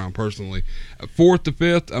 4th round personally. 4th to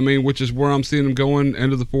 5th, I mean, which is where I'm seeing him going,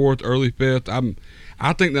 end of the 4th, early 5th.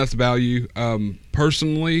 I think that's value.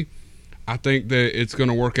 Personally, I think that it's going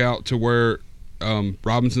to work out to where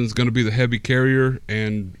Robinson's going to be the heavy carrier,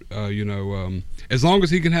 and as long as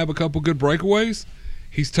he can have a couple good breakaways,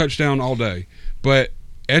 he's touchdown all day. But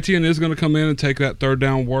Etienne is going to come in and take that 3rd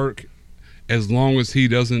down work, as long as he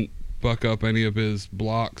doesn't buck up any of his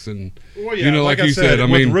blocks. And like you said, I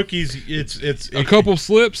mean, rookies, it's a couple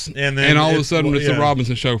slips, and all of a sudden it's the the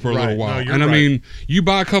Robinson show for a little while. No, and I mean, you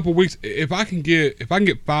buy a couple weeks. If I can get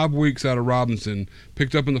 5 weeks out of Robinson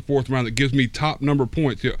picked up in the 4th round, that gives me top number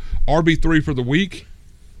points, RB3 for the week.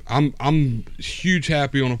 I'm huge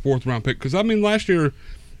happy on a 4th round pick, because I mean last year.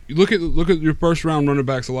 Look at your 1st round running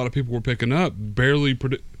backs. A lot of people were picking up.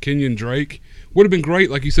 Kenyon Drake would have been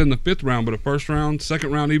great, like you said, in the 5th round. But a 1st round,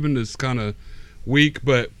 2nd round even is kind of weak.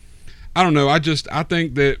 But I don't know. I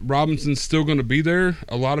think that Robinson's still going to be there.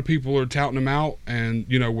 A lot of people are touting him out, and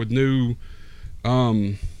with new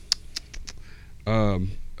coaching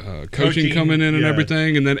coming in and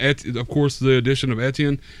everything, and then of course the addition of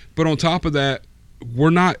Etienne. But on top of that, we're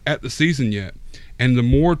not at the season yet. And the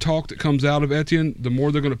more talk that comes out of Etienne, the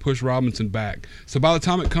more they're going to push Robinson back. So by the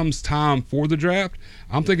time it comes time for the draft,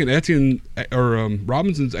 I'm thinking Etienne or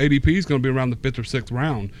Robinson's ADP is going to be around the 5th or 6th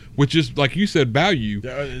round, which is, like you said, value,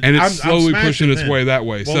 and it's slowly pushing its way that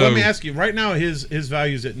way. Well, let me ask you. Right now, his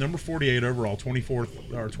value is at number 48 overall,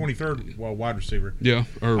 24th or 23rd, wide receiver. Yeah,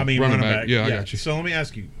 running back. Yeah, I got you. So let me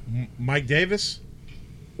ask you, Mike Davis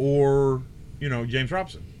or James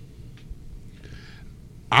Robinson?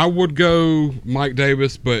 I would go Mike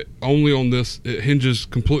Davis, but only on this. It hinges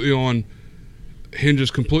completely on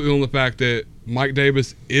the fact that Mike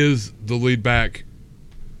Davis is the lead back,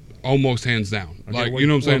 almost hands down. Okay, you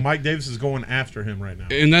know what I'm saying? Mike Davis is going after him right now,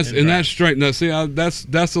 and that's straight. Now, see,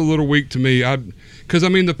 that's a little weak to me. Because I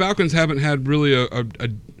mean, the Falcons haven't had really a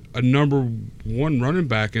number 1 running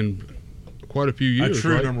back in quite a few years. A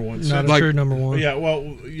true right? number 1. Not a true number 1. Yeah,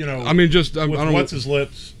 well, I mean, just I don't what's his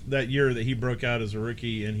lips that year that he broke out as a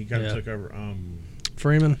rookie and he kind of took over.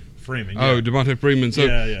 Freeman. Yeah. Oh, Devontae Freeman.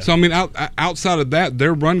 So, so I mean, outside of that,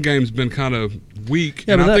 their run game's been kind of week.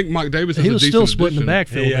 Yeah, and but I think Mike Davis is he a was decent still splitting the addition.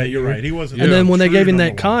 backfield. Yeah, that you're year. right. He wasn't. And then when they true gave him number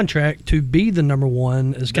that one. contract to be the number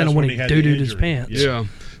one is kind of when he had the doo-dooed his injury. pants. Yeah.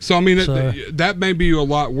 So, I mean, So- that may be a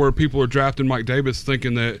lot where people are drafting Mike Davis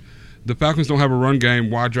thinking that the Falcons don't have a run game.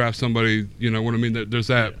 Why draft somebody? You know what I mean? There's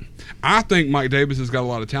that. I think Mike Davis has got a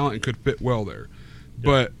lot of talent and could fit well there.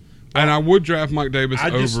 But, and I would draft Mike Davis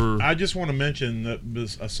over. I just want to mention that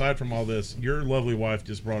aside from all this, your lovely wife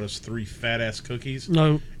just brought us 3 fat-ass cookies.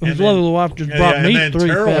 No, his then- lovely wife just brought and me then 3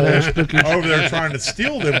 Terrell fat-ass cookies. over there trying to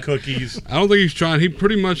steal them cookies. I don't think he's trying. He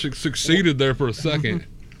pretty much succeeded there for a second.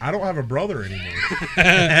 I don't have a brother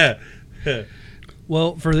anymore.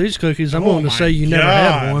 Well, for these cookies, I'm Oh willing to my say you never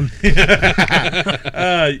had one.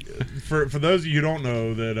 For those of you who don't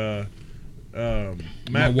know that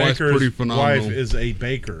Matt wife's pretty Baker's phenomenal. wife is a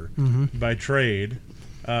baker by trade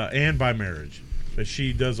and by marriage. But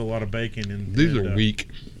she does a lot of baking. And These are weak.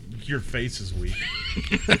 Your face is weak.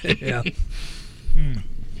 Yeah.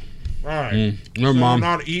 All right. No, So Mom. we're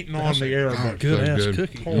not eating on the air. But Good ass good.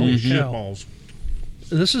 cookie. holy shit cow. balls.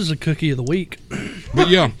 This is a cookie of the week. But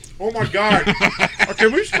yeah, Oh my God!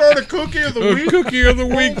 Can we start a cookie of the a week? cookie of the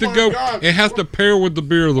week to my go. God. It has to pair with the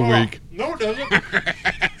beer of the week. No, it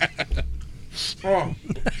doesn't. Oh.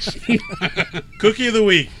 Cookie of the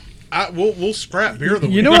week. We'll scrap beer of the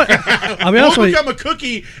week. You know what? I'll be honest We'll with you. become a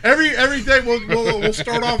cookie every day. We'll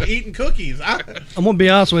start off eating cookies. I'm going to be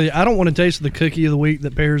honest with you. I don't want to taste the cookie of the week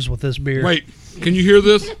that pairs with this beer. Wait, can you hear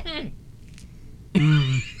this?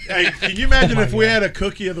 Hey, can you imagine if we had a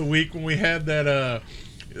cookie of the week when we had that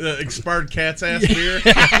expired cat's ass beer?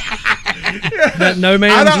 That no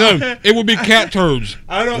man. No, it would be cat turds.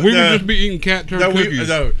 I don't. We would just be eating cat turd cookies.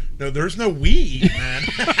 No, there's no we eat, man.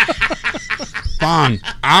 Fine,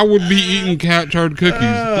 I would be eating cat turd cookies.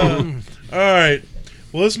 All right.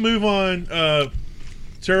 Well, let's move on.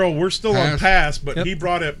 Terrell, we're still on pass, but Yep. he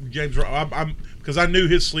brought up James. I'm because I knew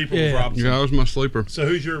his sleeper was Yeah. Robinson. Yeah, that was my sleeper. So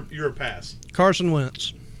who's your pass? Carson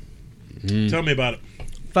Wentz. Tell me about it.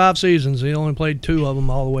 5 seasons. He only played 2 of them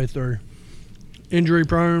all the way through. Injury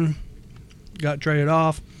prone. Got traded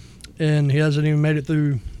off. And he hasn't even made it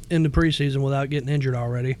through into preseason without getting injured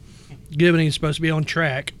already. Given he's supposed to be on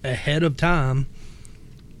track ahead of time.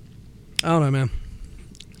 I don't know, man.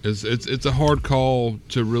 It's a hard call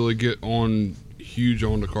to really get huge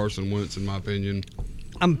on to Carson Wentz, in my opinion.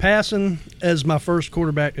 I'm passing as my first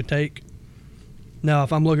quarterback to take. Now,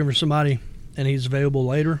 if I'm looking for somebody and he's available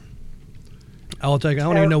later, I'll take it. I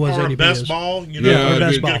don't even know what his Or ADP best is. ball. Yeah, or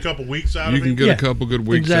best get ball. a couple weeks out You of can him. get Yeah, a couple good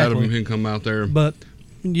weeks out of him. He can come out there. But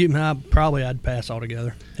I'd pass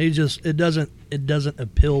altogether. It doesn't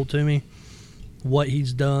appeal to me what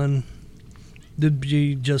he's done to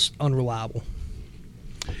be just unreliable.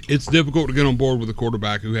 It's difficult to get on board with a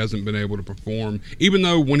quarterback who hasn't been able to perform. Even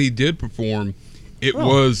though when he did perform, it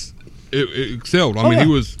excelled. I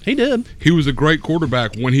mean, He did. he was a great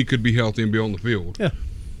quarterback when he could be healthy and be on the field. Yeah.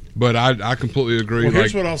 But I completely agree. Well,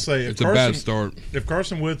 here's what I'll say. It's a bad start. If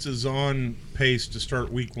Carson Wentz is on pace to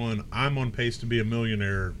start week 1, I'm on pace to be a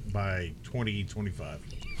millionaire by 2025.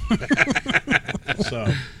 So,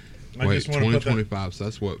 I Wait, just want to put that. 2025. So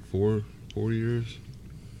that's what, 4 years?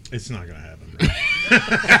 It's not going to happen.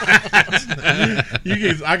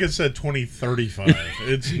 I could say 2035.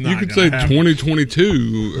 It's not. You could gonna say happen.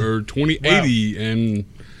 2022 or 2080, and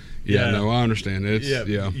Yeah. no, I understand.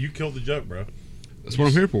 Yeah, You killed the joke, bro. that's what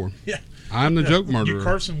I'm here for. Yeah. I'm the joke murderer. You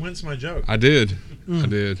Carson Wentz my joke. I did. All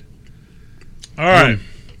right.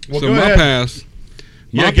 Well, so go my ahead. pass.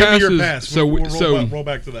 My Yeah, give me pass your is pass. so We'll roll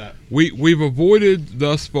back to that. we've avoided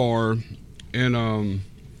thus far, and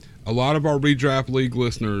a lot of our redraft league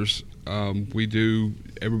listeners, we do.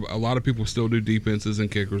 A lot of people still do defenses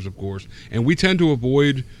and kickers, of course, and we tend to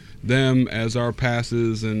avoid them as our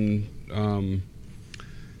passes and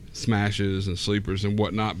smashes and sleepers and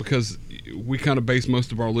whatnot because we kind of base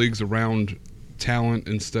most of our leagues around talent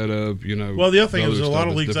instead of Well, the other thing is, a stuff lot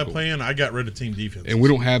of is leagues difficult. I play in, I got rid of team defense, and we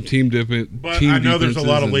don't have team defense. But I know there's a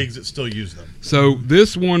lot of leagues that still use them. So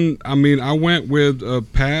this one, I mean, I went with a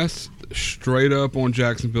pass straight up on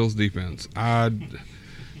Jacksonville's defense. I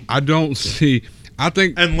don't see. I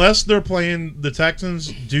think Unless they're playing the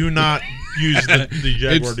Texans, do not use the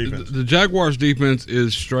Jaguar defense. The Jaguars' defense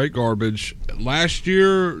is straight garbage. Last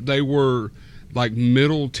year they were like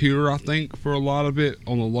middle tier, I think, for a lot of it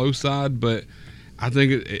on the low side, but I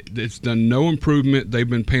think it's done no improvement. They've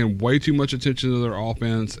been paying way too much attention to their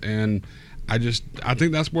offense, and I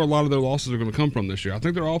think that's where a lot of their losses are going to come from this year. I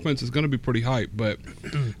think their offense is going to be pretty hype, but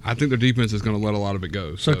I think their defense is going to let a lot of it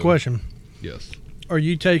go. So, question. Yes. Are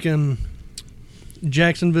you taking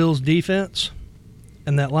Jacksonville's defense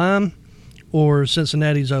and that line or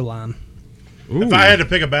Cincinnati's O-line? If I had to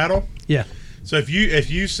pick a battle, Yeah. So if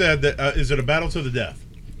you said that, is it a battle to the death?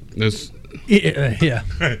 This, Yeah. yeah.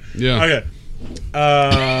 Okay.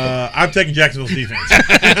 I'm taking Jacksonville's defense.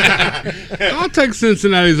 I'll take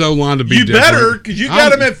Cincinnati's O-line to beat You Denver. better, because you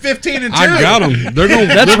got them at 15-2. I got them. They're going.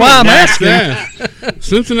 That's why I'm asking.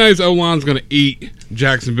 Cincinnati's O-line's going to eat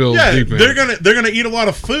Jacksonville's Yeah, defense. they're gonna eat a lot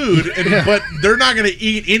of food, but they're not gonna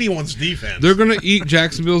eat anyone's defense. They're going to eat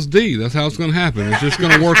Jacksonville's D. That's how it's going to happen. It's just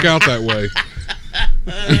going to work out that way.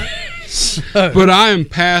 But I am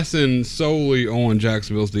passing solely on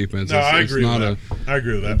Jacksonville's defense. No, I agree with that. I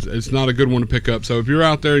agree with that. It's not a good one to pick up. So if you're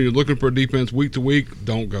out there and you're looking for a defense week to week,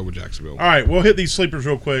 don't go with Jacksonville. All right, we'll hit these sleepers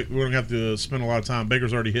real quick. We don't have to spend a lot of time.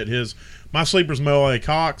 Baker's already hit his. My sleeper's Mo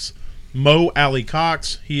Alley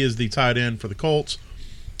Cox. He is the tight end for the Colts.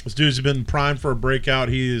 This dude's been primed for a breakout.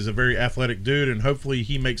 He is a very athletic dude, and hopefully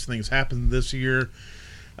he makes things happen this year.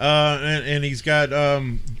 And he's got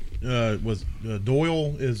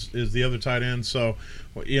Doyle is the other tight end. So,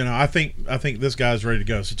 I think this guy's ready to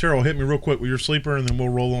go. So, Terrell, hit me real quick with your sleeper, and then we'll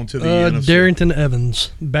roll on to the NFC. Darrington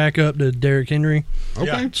Evans, back up to Derrick Henry. Okay.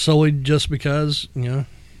 Yeah. Solely just because,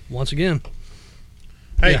 once again.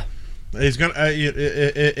 Hey, Yeah. he's gonna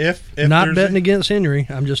if Not there's betting against Henry.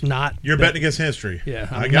 I'm just not. You're betting against history. Yeah,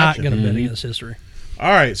 I I'm got not you. going to bet against history.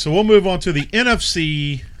 All right, so we'll move on to the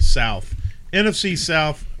NFC South. NFC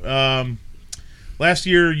South. Last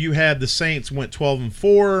year you had the Saints went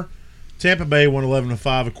 12-4. Tampa Bay went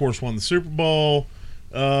 11-5. Of course, won the Super Bowl.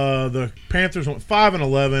 The Panthers went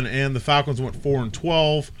 5-11, and the Falcons went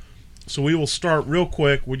 4-12. So we will start real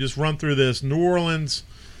quick. We just run through this. New Orleans.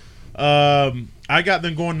 I got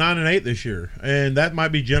them going 9-8 this year, and that might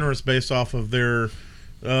be generous based off of their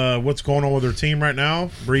what's going on with their team right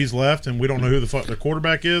now. Breeze left, and we don't know who the fuck their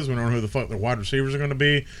quarterback is. We don't know who the fuck their wide receivers are going to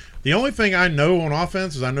be. The only thing I know on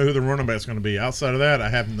offense is I know who the running back's going to be. Outside of that, I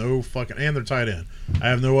have no fucking – and their tight end. I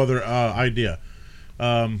have no other idea.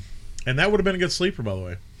 And that would have been a good sleeper, by the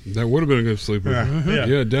way. That would have been a good sleeper. Yeah.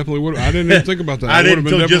 Yeah, definitely would. I didn't even think about that. I didn't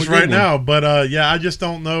until just right now. But, I just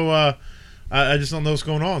don't know I just don't know what's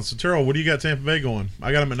going on. So, Terrell, what do you got Tampa Bay going?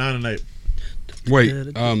 I got them at 9-8.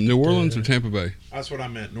 Wait, New Orleans or Tampa Bay? That's what I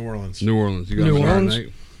meant, New Orleans. New Orleans. You got New them at Orleans?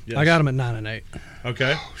 9-8? Yes. I got him at 9-8.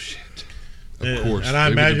 Okay. Oh, shit. Of course. And I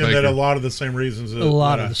Leave it to imagine that Baker. a lot of the same reasons. A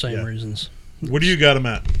lot of the same reasons. What do you got them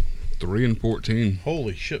at? 3-14.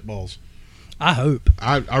 Holy shitballs. I hope.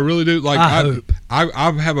 I really do. Like I hope.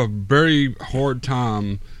 I have a very hard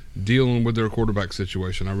time dealing with their quarterback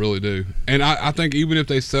situation. I really do. And I think even if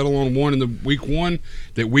they settle on one in the week one,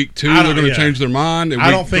 that week two they're going to change their mind.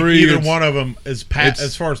 I don't think either one of them is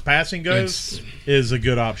as far as passing goes is a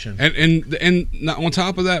good option. And on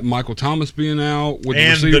top of that, Michael Thomas being out with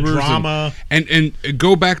and the receivers the drama and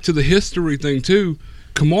go back to the history thing too.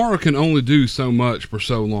 Kamara can only do so much for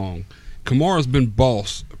so long. Kamara's been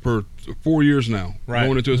boss for 4 years now,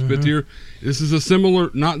 going into his fifth year. This is a similar,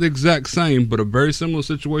 not the exact same, but a very similar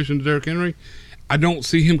situation to Derrick Henry. I don't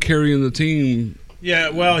see him carrying the team. Yeah,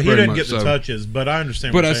 well, he didn't get the touches, but I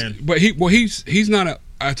understand what you're saying. But he's not.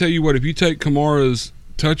 I tell you what, if you take Kamara's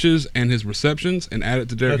touches and his receptions and add it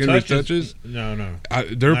to Derrick Henry's touches, no,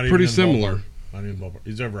 they're pretty similar. Not even ballpark.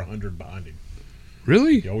 He's over 100 behind him.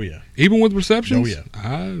 Really? Oh yeah. Even with receptions? Oh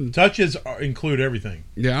yeah. Touches include everything.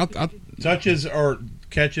 Yeah. Touches are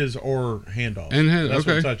catches or handoffs. That's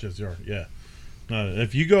what touches are. Yeah.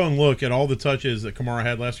 If you go and look at all the touches that Kamara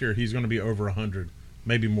had last year, he's going to be over 100,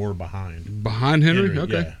 maybe more behind. Behind Henry?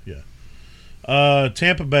 Okay. Yeah.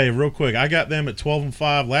 Tampa Bay, real quick. I got them at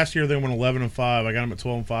 12-5. Last year they went 11-5. I got them at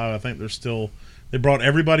 12-5. I think they brought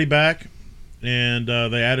everybody back, and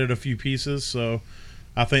they added a few pieces. So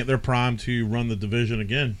I think they're primed to run the division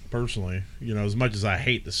again. Personally, as much as I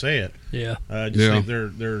hate to say it, Yeah. I just think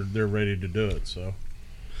they're ready to do it. So.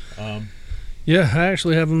 Yeah, I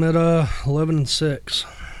actually have them at 11-6.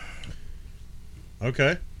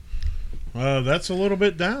 Okay. That's a little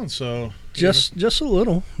bit down. So just a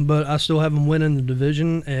little, but I still have them winning the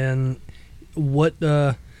division. And they went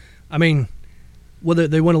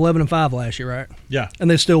 11-5 last year, right? Yeah. And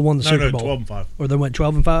they still won the Super Bowl. 12-5. Or they went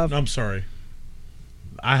 12-5. I'm sorry.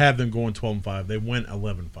 I have them going 12-5. They went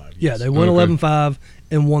 11-5. Yes. Yeah, they went 11-5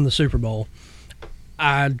 and won the Super Bowl.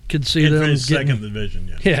 I could see them getting second division.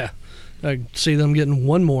 Yeah. Yeah, I could see them getting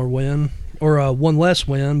one more win or one less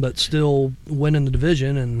win, but still winning the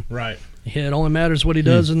division. And right. Yeah, it only matters what he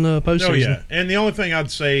does in the postseason. Oh yeah, and the only thing I'd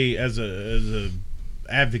say as a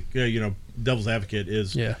advocate, devil's advocate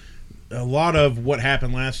is a lot of what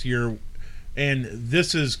happened last year, and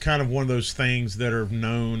this is kind of one of those things that are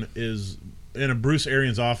known is in a Bruce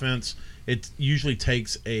Arians offense. It usually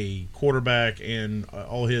takes a quarterback and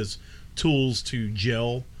all his tools to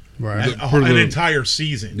gel. Right. An entire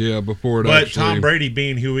season. Yeah, before it But actually, Tom Brady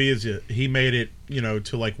being who he is, he made it,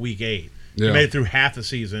 to like week 8. Yeah. He made it through half the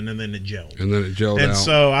season, and then it gelled. And then it gelled out. And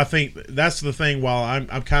so I think that's the thing. While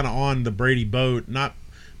I'm kind of on the Brady boat, not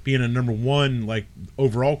being a number 1 like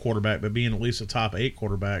overall quarterback, but being at least a top 8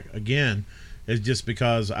 quarterback again, is just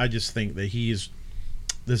because I just think that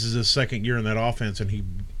this is his second year in that offense, and he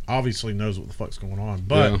obviously knows what the fuck's going on.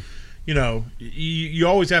 But you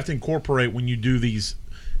always have to incorporate when you do these,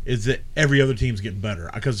 is that every other team's getting better,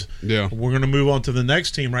 because we're going to move on to the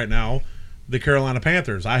next team right now. The Carolina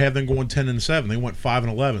Panthers. I have them going 10-7. They went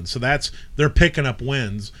 5-11. So they're picking up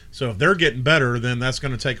wins. So if they're getting better, then that's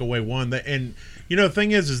going to take away one. And the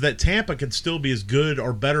thing is that Tampa could still be as good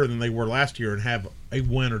or better than they were last year and have a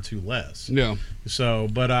win or 2 less. Yeah. So,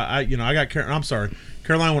 but I got I'm sorry,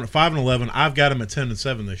 Carolina went at 5-11. I've got them at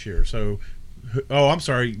 10-7 this year. So, I'm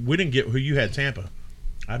sorry, we didn't get who you had. Tampa.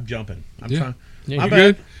 I'm jumping. I'm trying. Yeah, I'm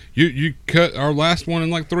good. You cut our last one in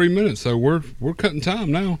like 3 minutes, so we're cutting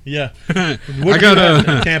time now. Yeah. I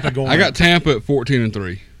got Tampa going. I got Tampa at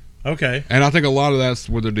 14-3. Okay. And I think a lot of that's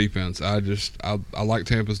with their defense. I like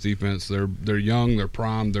Tampa's defense. They're young, they're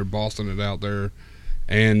prime, they're bossing it out there.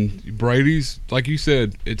 And Brady's, like you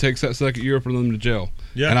said, it takes that second year for them to gel.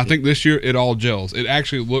 Yeah. And I think this year it all gels. It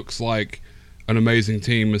actually looks like an amazing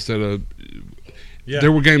team instead of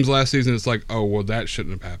there were games last season it's like, oh well, that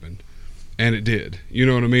shouldn't have happened. And it did. You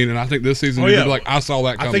know what I mean? And I think this season, you'd be like, I saw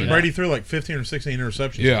that coming. I think Brady threw like 15 or 16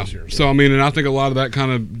 interceptions this year. So, I mean, and I think a lot of that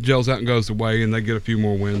kind of gels out and goes away, and they get a few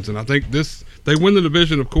more wins. And I think they win the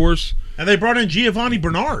division, of course. And they brought in Giovanni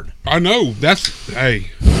Bernard. I know. Sleeper.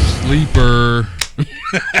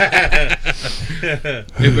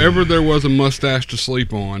 If ever there was a mustache to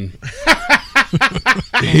sleep on,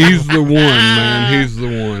 he's the one, man. He's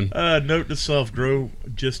the one. Note to self: grow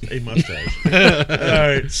just a mustache. All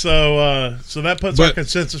right, so that puts our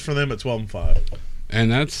consensus for them at 12-5,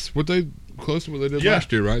 and that's close to what they did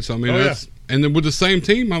last year, right? So I mean, and then with the same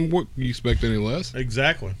team, what you expect any less?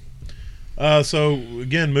 Exactly. So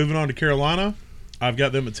again, moving on to Carolina, I've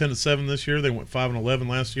got them at 10-7 this year. They went 5-11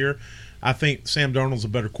 last year. I think Sam Darnold's a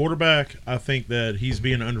better quarterback. I think that he's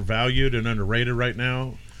being undervalued and underrated right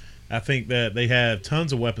now. I think that they have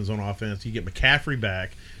tons of weapons on offense. You get McCaffrey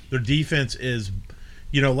back. Their defense is,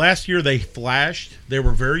 last year they flashed. They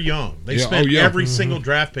were very young. They spent every single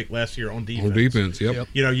draft pick last year on defense. On defense, yep.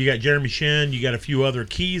 You got Jeremy Shin. You got a few other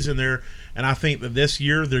keys in there. And I think that this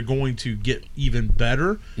year they're going to get even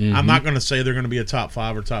better. Mm-hmm. I'm not going to say they're going to be a top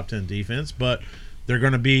 5 or top 10 defense, but they're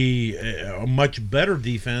going to be a much better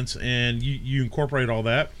defense. And you incorporate all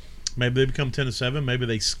that. Maybe they become 10-7. Maybe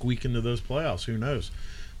they squeak into those playoffs. Who knows?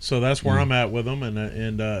 So that's where I'm at with them,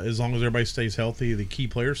 and as long as everybody stays healthy, the key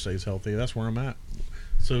player stays healthy, that's where I'm at.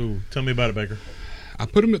 So tell me about it, Baker. I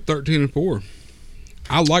put him at 13-4.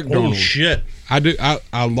 I like Darnold. Oh shit! I do.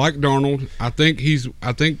 I like Darnold. I think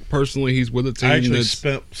personally he's with a team. I actually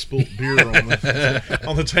spilled beer on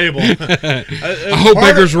the table. I hope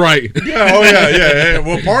Baker's right. Yeah. Oh yeah.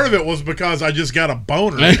 Well, part of it was because I just got a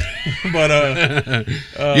boner, but I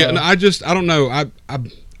don't know.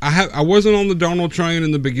 I wasn't on the Darnold train in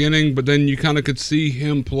the beginning, but then you kind of could see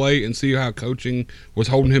him play and see how coaching was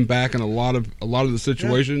holding him back in a lot of the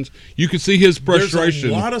situations. Yeah. You could see his frustration.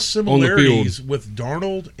 There's a lot of similarities with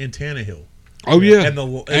Darnold and Tannehill. Oh yeah, and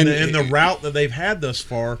the route that they've had thus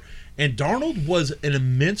far. And Darnold was an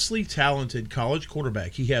immensely talented college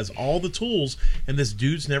quarterback. He has all the tools, and this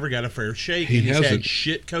dude's never got a fair shake. He's had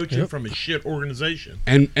shit coaching from a shit organization.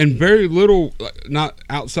 And very little, not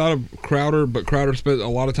outside of Crowder, but Crowder spent a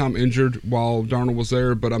lot of time injured while Darnold was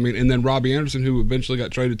there. But, I mean, and then Robbie Anderson, who eventually got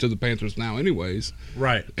traded to the Panthers now anyways.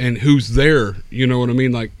 Right. And who's there, you know what I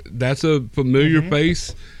mean? Like, that's a familiar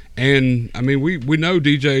face. And, I mean, we know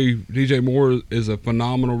DJ Moore is a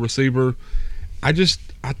phenomenal receiver. I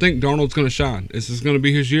think Darnold's going to shine. This is going to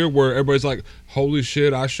be his year where everybody's like, holy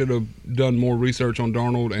shit, I should have done more research on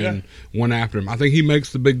Darnold and went after him. I think he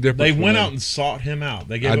makes the big difference. They went out and sought him out.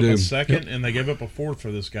 They gave up a second and they gave up a fourth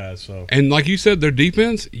for this guy. So, and like you said, their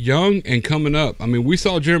defense, young and coming up. I mean, we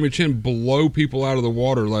saw Jeremy Chin blow people out of the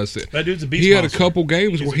water last year. That dude's a beast. He had a couple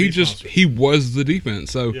games where he was the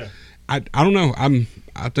defense. So I don't know.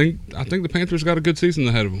 I think the Panthers got a good season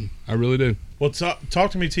ahead of them. I really do. Well,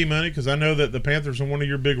 talk to me, T-Money, because I know that the Panthers are one of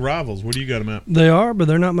your big rivals. What do you got them at? They are, but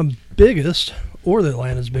they're not my biggest or the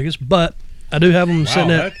Atlanta's biggest. But I do have them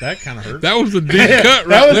sitting at. That kind of hurt. That was a deep cut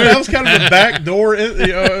right there. That was kind of a backdoor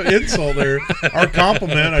insult there. Our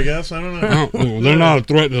compliment, I guess. I don't know. Well, they're not a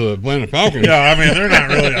threat to the Atlanta Falcons. Yeah, I mean, they're not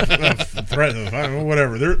really a threat to the Falcons.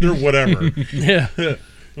 Whatever. They're whatever. Yeah.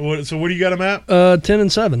 So what do you got them at?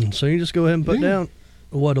 10-7. So you just go ahead and put down.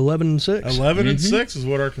 what, 11-6? 11-6 is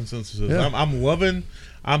what our consensus is. Yeah. I'm loving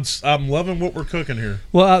what we're cooking here.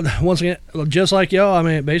 Well, once again, just like y'all, I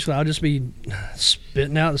mean, basically, I'll just be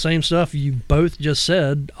spitting out the same stuff you both just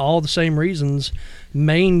said, all the same reasons.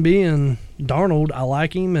 Main being Darnold, I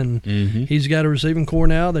like him, and he's got a receiving core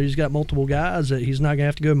now that he's got multiple guys that he's not going to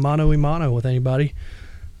have to go mano-a-mano with anybody.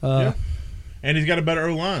 Yeah. And he's got a better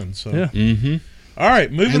O-line. So. Yeah. Mm-hmm. All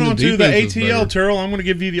right, moving on to the defense is ATL, better. Terrell. I'm going to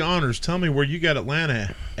give you the honors. Tell me where you got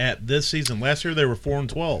Atlanta at this season. Last year they were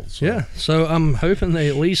 4-12. So. Yeah, so I'm hoping they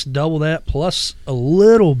at least double that plus a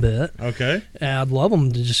little bit. Okay. I'd love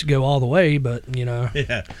them to just go all the way, but, you know.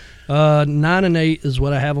 Yeah. 9-8 is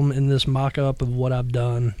what I have them in this mock-up of what I've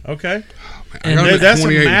done. Okay. I got 'em at That's a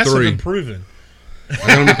 28 and massive 3. improvement. I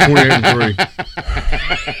got him at 28 and 3.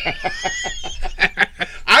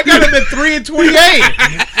 I got him at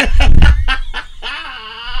 3-28.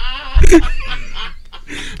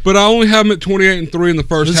 But I only have him at 28 and 3 in the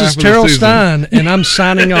first This half is of the Terrell season. Stein, and I'm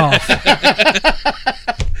signing off.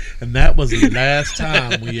 And that was the last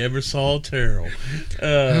time we ever saw Terrell.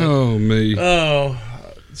 Oh me. So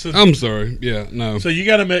I'm sorry. Yeah, no. So you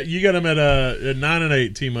got him at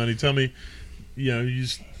 9-8, T-Money. Tell me,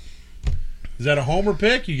 is that a homer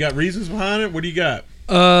pick? You got reasons behind it? What do you got?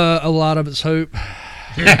 A lot of it's hope.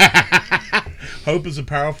 Hope is a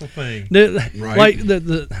powerful thing. Right. Like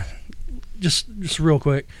just real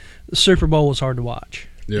quick, the Super Bowl was hard to watch.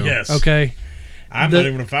 Yeah. Yes. Okay. I'm not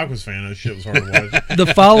even a Falcons fan. That shit was hard to watch. The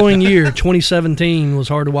following year, 2017, was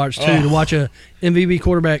hard to watch too. To watch a MVP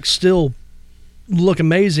quarterback still look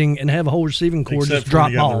amazing and have a whole receiving core Except just drop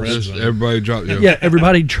when you got the balls. red Just zone. everybody dropped. Yeah. Yeah,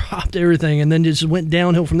 everybody dropped everything and then just went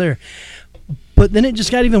downhill from there. But then it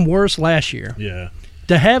just got even worse last year. Yeah.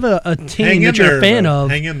 To have a team that you're a fan of,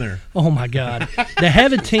 Hang in there. oh my God, to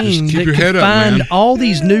have a team Just keep that your can head up, find man. all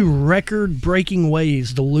these new record-breaking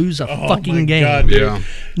ways to lose a Oh, my fucking game. God, dude. Yeah.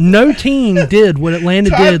 No team did what Atlanta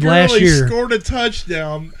did last Gurley year. scored a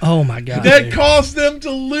touchdown. Oh my God. That dude. caused them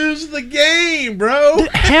to lose the game, bro.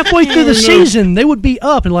 Halfway through the season, they would be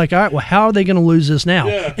up and like, all right, well, how are they going to lose this now?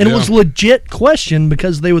 Yeah. And it was legit question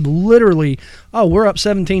because they would literally, we're up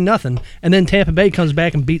 17-0, and then Tampa Bay comes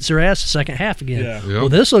back and beats their ass the second half again. Yeah. Yep. Well,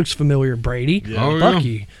 this looks familiar, Brady. Yeah. Oh, Fuck yeah.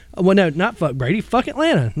 you. Well, no, not fuck Brady. Fuck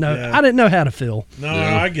Atlanta. No, Yeah. I didn't know how to feel. No,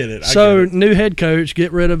 Yeah. I get it. So, I get it. new head coach,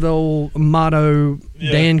 get rid of the old motto,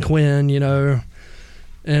 Yeah. Dan Quinn,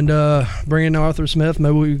 and bring in Arthur Smith.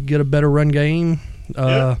 Maybe we get a better run game.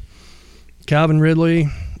 Yeah. Calvin Ridley,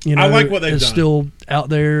 I like what they've is done. still out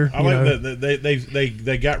there. I like that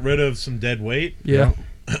they got rid of some dead weight. Yeah.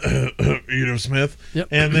 Smith. Yep.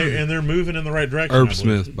 And they're moving in the right direction. Herb I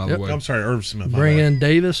believe. Smith, by the Yep. way. I'm sorry, Herb Smith. my Bring bad. in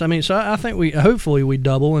Davis. I mean, so I think hopefully we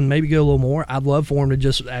double and maybe go a little more. I'd love for him to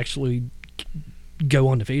just actually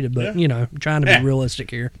go undefeated, but trying to be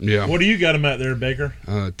realistic here. Yeah. What do you got him at there, Baker?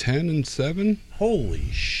 10 and 7. Holy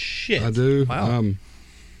shit! I do. Wow.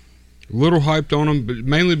 Little hyped on them, but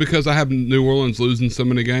mainly because I have New Orleans losing so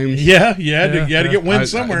many games. Yeah, you had to get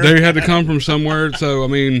wins I- somewhere. They had to come from somewhere. So I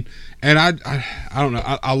mean, and I don't know.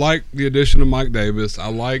 I like the addition of Mike Davis. I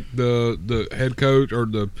like the head coach or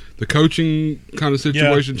the coaching kind of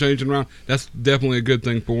situation changing around. That's definitely a good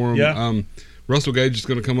thing for him. Yeah. Russell Gage is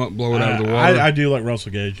going to come up and blow it out of the water. I do like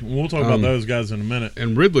Russell Gage. We'll talk about those guys in a minute.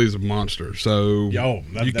 and Ridley's a monster. So Yo,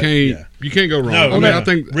 you can't go wrong. No, I mean, no. I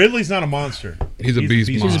think Ridley's not a monster. he's a beast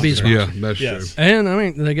monster. He's a beast Yeah, that's Yes. true. And I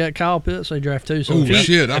mean, they got Kyle Pitts. They draft too. So Oh, if he-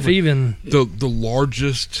 shit. if even The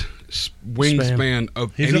largest wingspan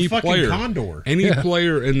of He's any a fucking player. condor. Any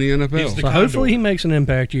player in the NFL. He's the so hopefully he condor. makes an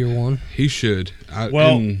impact year one. He should.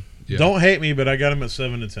 Well, yeah. don't hate me, but I got him at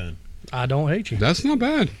 7-10. I don't hate you. That's not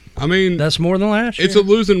bad. I mean, That's more than last year. it's a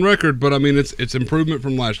losing record, but I mean, it's improvement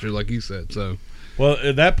from last year, like you said. So Well,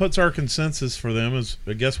 that puts our consensus for them as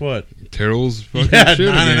guess what? Terrell's fucking Yeah,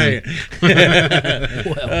 shit 9-8.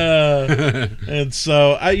 again. And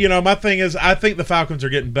so my thing is, I think the Falcons are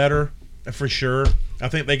getting better for sure. I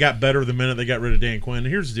think they got better the minute they got rid of Dan Quinn.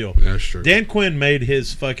 Here's the deal: That's true. Dan Quinn made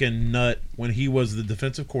his fucking nut when he was the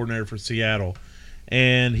defensive coordinator for Seattle,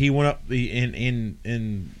 and he went up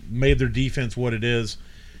and made their defense what it is.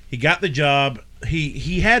 He got the job.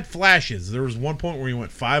 He had flashes. There was one point where he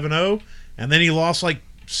went 5-0, and then he lost like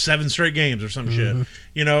 7 straight games or some shit.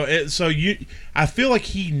 I feel like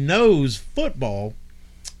he knows football.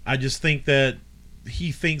 I just think that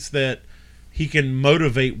he thinks that he can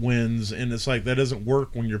motivate wins, and it's like that doesn't work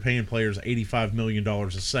when you're paying players $85 million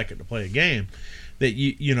a second to play a game. That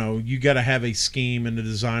you got to have a scheme and a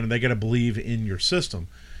design, and they got to believe in your system.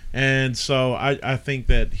 And so I think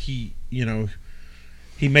that he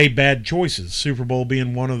he made bad choices. Super Bowl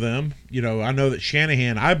being one of them. I know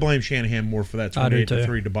that I blame Shanahan more for that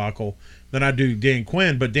 28-3 debacle than I do Dan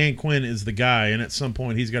Quinn. But Dan Quinn is the guy, and at some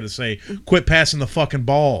point he's got to say, "Quit passing the fucking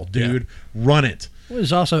ball, dude. Run it." Well,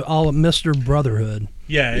 it's also all Mr. Brotherhood.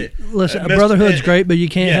 Yeah. Listen, brotherhood's great, but you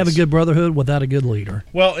can't have a good brotherhood without a good leader.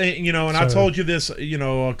 Well, I told you this,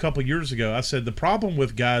 a couple years ago. I said the problem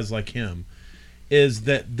with guys like him is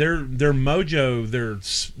that their mojo,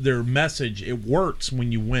 their message, it works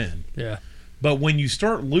when you win. Yeah. But when you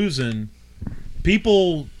start losing,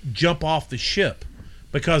 people jump off the ship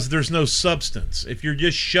because there's no substance. If you're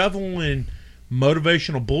just shoveling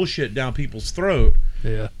motivational bullshit down people's throat,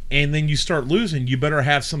 and then you start losing, you better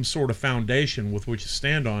have some sort of foundation with which to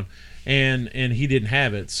stand on. And he didn't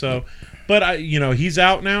have it. So, but he's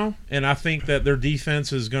out now, and I think that their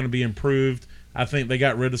defense is going to be improved. I think they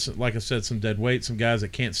got rid of some, like I said, some dead weight, some guys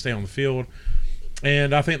that can't stay on the field,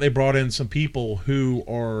 and I think they brought in some people who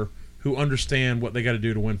understand what they got to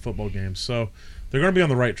do to win football games. So they're going to be on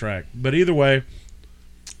the right track. But either way,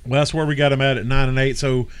 that's where we got them at 9-8.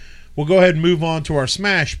 So we'll go ahead and move on to our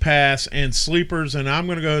smash, pass, and sleepers. And I'm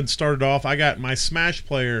going to go ahead and start it off. I got my smash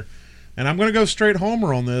player, and I'm going to go straight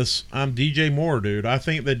homer on this. I'm DJ Moore, dude. I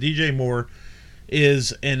think that DJ Moore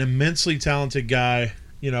is an immensely talented guy.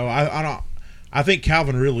 I think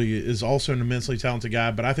Calvin Ridley is also an immensely talented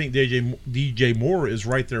guy, but I think DJ Moore is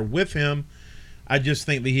right there with him. I just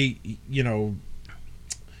think that he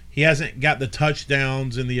hasn't got the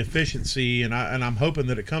touchdowns and the efficiency, and I'm hoping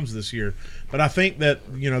that it comes this year. But I think that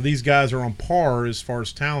these guys are on par as far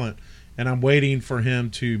as talent, and I'm waiting for him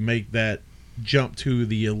to make that jump to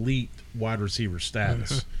the elite wide receiver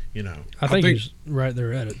status. I think he's right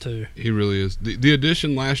there at it too. He really is. The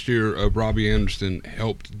addition last year of Robbie Anderson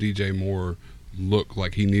helped DJ Moore look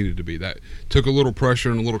like he needed to be. That took a little pressure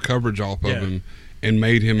and a little coverage off of him and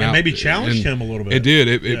made him out. Maybe challenged him a little bit. It did.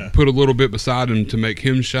 It put a little bit beside him to make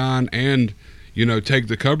him shine and, take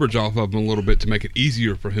the coverage off of him a little bit to make it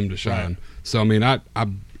easier for him to shine. Right. So,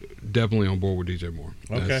 I'm definitely on board with DJ Moore.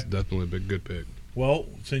 Okay. That's definitely a good pick. Well,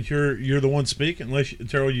 since you're the one speaking, unless,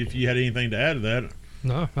 Terrell, if you had anything to add to that.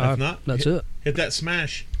 No, if not, that's it. Hit that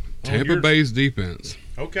smash. Tampa Bay's defense.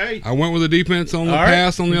 Okay. I went with the defense on the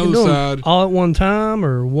pass on the other side. All at one time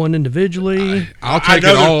or one individually? I'll take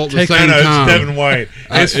it all at the same time. It's Devin White.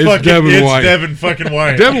 It's Devin fucking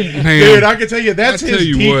White. Dude, I can tell you, that's his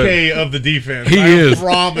DK of the defense. He is.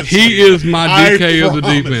 He is my DK of the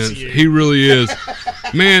defense. You. He really is.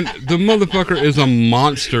 Man, the motherfucker is a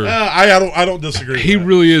monster. I don't disagree with He that.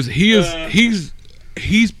 really is. He is.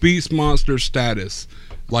 He's beast monster status.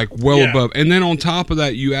 Like above, and then on top of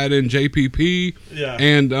that, you add in JPP,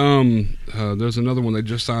 and there's another one they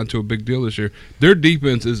just signed to a big deal this year. Their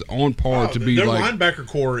defense is on par to be their like linebacker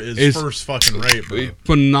core is first fucking rate, bro.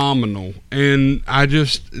 Phenomenal, and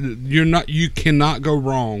you cannot go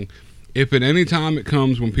wrong if at any time it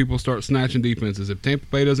comes when people start snatching defenses. If Tampa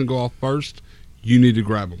Bay doesn't go off first, you need to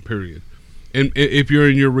grab them. Period. And if you're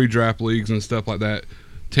in your redraft leagues and stuff like that,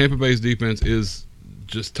 Tampa Bay's defense is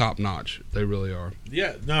just top notch. They really are.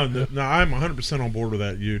 Yeah, no, I'm 100% on board with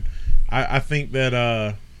that, dude. I think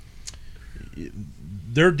that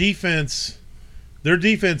their defense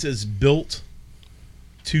is built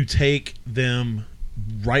to take them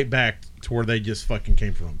right back to where they just fucking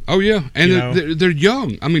came from. Oh yeah, and they're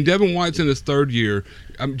young. Devin White's in his third year.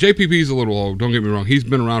 JPP's a little old. Don't get me wrong. He's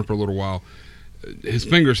been around for a little while. His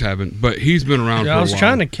fingers haven't, but he's been around for a while. I was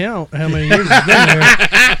trying to count how many years he's been there.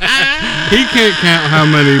 He can't count how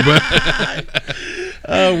many,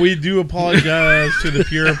 but we do apologize to the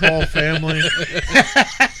Pierre Paul family.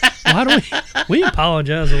 Why do we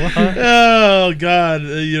apologize a lot? Oh God,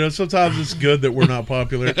 sometimes it's good that we're not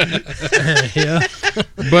popular. Yeah,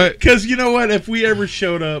 but because you know what, if we ever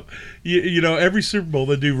showed up, every Super Bowl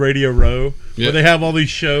they do Radio Row, where they have all these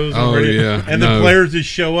shows on radio, and the players just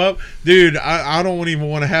show up. Dude, I don't even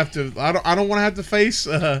want to have to. I don't want to have to face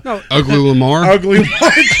Ugly Lamar. Ugly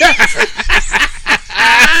Lamar.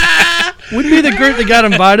 We'd be the group that got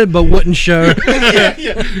invited but wouldn't show.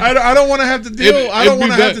 Yeah. I don't want to have to deal. I don't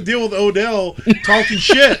want to have to deal with Odell talking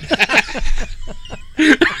shit.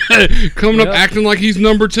 Coming up acting like he's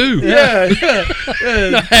number 2. Yeah.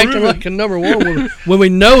 Acting like a number 1 when we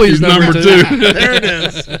know he's number 2. There it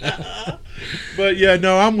is. But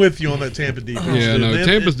I'm with you on that Tampa defense. Yeah, no,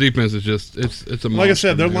 Tampa's defense is just it's a monster, like I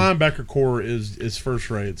said, their linebacker core is first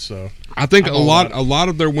rate. So I think a lot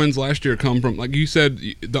of their wins last year come from, like you said,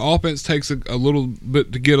 the offense takes a little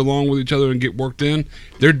bit to get along with each other and get worked in.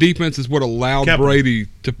 Their defense is what allowed Brady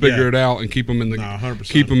to figure it out and keep them in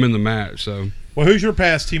the match. So, well, who's your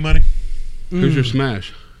pass, T Money? Who's your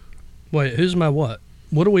smash? Wait, who's my what?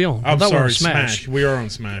 What are we on? I I'm thought we were on sorry, Smash. We are on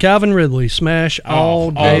Smash. Calvin Ridley, Smash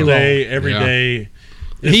all day long. Every day.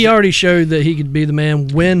 He already showed that he could be the man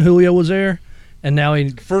when Julio was there, and now he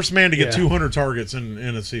first man to get 200 targets in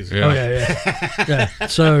a season. Yeah. Oh yeah.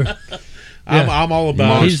 So I'm all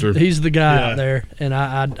about Monster. it. He's the guy out there, and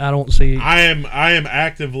I don't see. I am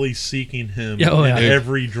actively seeking him in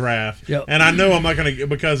every draft, and I know I'm not going to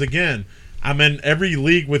because again. I'm in every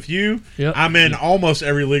league with you. Yep. I'm in almost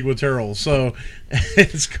every league with Terrell. So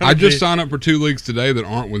it's I just signed up for 2 leagues today that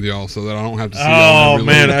aren't with y'all, so that I don't have to see y'all. Oh every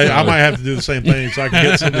man, league. I might have to do the same thing so I can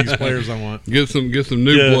get some of these players I want. Get some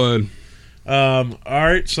new blood. All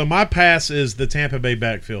right, so my pass is the Tampa Bay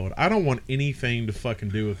backfield. I don't want anything to fucking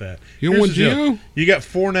do with that. You don't want Gio? You got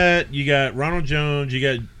Fournette, you got Ronald Jones, you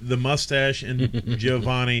got the mustache and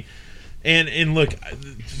Giovanni, and look,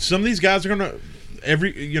 some of these guys are gonna.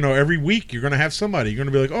 Every week you're going to have somebody. You're going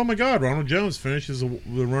to be like, oh my God, Ronald Jones finishes the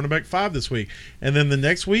running back 5 this week, and then the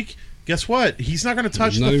next week, guess what? He's not going to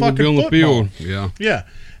touch the fucking football. The field. Yeah.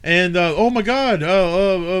 And oh my God,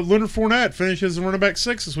 Leonard Fournette finishes the running back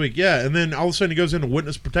 6 this week. Yeah, and then all of a sudden he goes into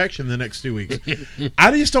witness protection the next 2 weeks.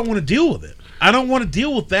 I just don't want to deal with it. I don't want to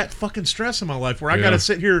deal with that fucking stress in my life where I got to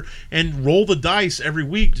sit here and roll the dice every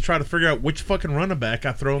week to try to figure out which fucking running back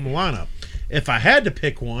I throw in the lineup. If I had to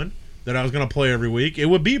pick one that I was going to play every week, it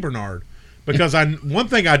would be Bernard, because one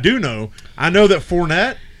thing I do know, I know that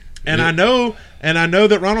Fournette and I know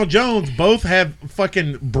that Ronald Jones both have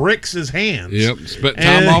fucking bricks as hands. Yep, spent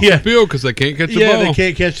time off the field because they can't catch the ball. Yeah, they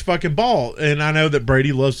can't catch the fucking ball, and I know that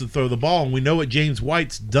Brady loves to throw the ball, and we know what James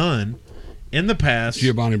White's done in the past.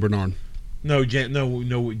 Giovanni Bernard. No,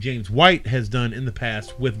 what James White has done in the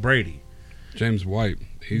past with Brady. James White.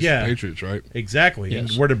 He's Patriots, right? Exactly.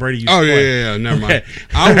 Yes. Where did Brady used to play? Yeah. Never mind.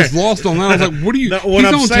 I was lost on that. I was like, what are you? He's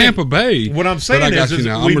on Tampa Bay. What I'm saying is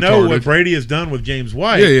we know what Brady has done with James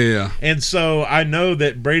White. Yeah. And so I know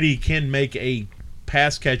that Brady can make a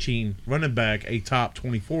pass-catching running back a top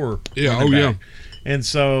 24 running back. And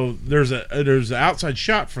so there's an outside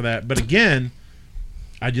shot for that. But again,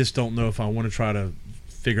 I just don't know if I want to try to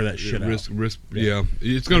figure that shit out. Risk. Yeah.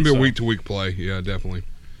 It's going to be a week-to-week play. Yeah, definitely.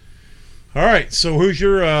 All right, so who's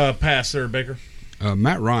your pass there, Baker?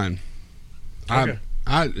 Matt Ryan. Okay.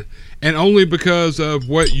 And only because of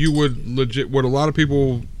what you would what a lot of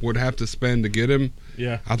people would have to spend to get him.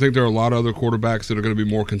 Yeah. I think there are a lot of other quarterbacks that are going to be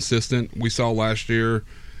more consistent. We saw last year,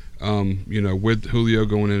 with Julio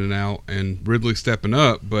going in and out and Ridley stepping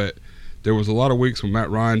up, but there was a lot of weeks when Matt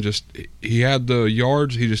Ryan he had the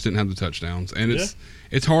yards, he just didn't have the touchdowns. And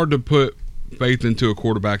it's hard to put faith into a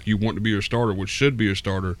quarterback you want to be your starter, which should be your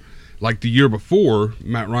starter. Like the year before,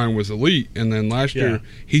 Matt Ryan was elite, and then last year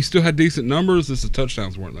he still had decent numbers. Just the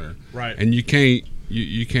touchdowns weren't there, right? And you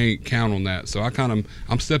can't count on that. So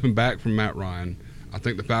I'm stepping back from Matt Ryan. I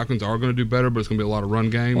think the Falcons are going to do better, but it's going to be a lot of run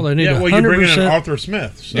game. Well, they need you bring in Arthur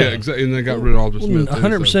Smith. So. Yeah, exactly, and they got rid of Arthur Smith.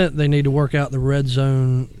 100%. They need to work out the red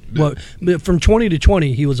zone. Well, from 20 to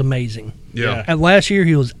 20, he was amazing. Yeah. And last year,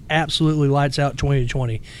 he was absolutely lights out. 20 to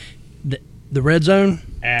 20. The red zone,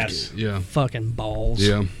 ass. Yeah. Fucking balls.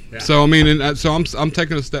 Yeah. So I mean, I'm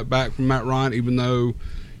taking a step back from Matt Ryan, even though,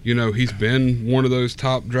 he's been one of those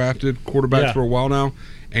top drafted quarterbacks for a while now,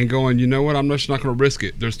 and going, you know what, I'm just not going to risk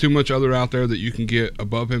it. There's too much other out there that you can get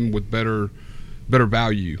above him with better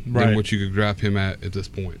value than what you could draft him at this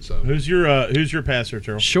point. So who's your passer,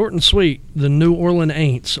 Terrell? Short and sweet, the New Orleans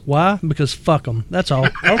Aints. Why? Because fuck them. That's all.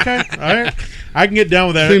 Okay, all right. I can get down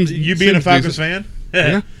with that. You being a Falcons fan?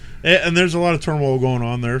 Yeah. And there's a lot of turmoil going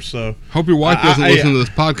on there, so hope your wife doesn't listen to this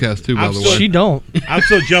podcast too. By the way, she don't. I'm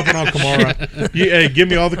still jumping on Kamara. Give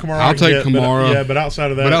me all the Kamara. I'll take Kamara. But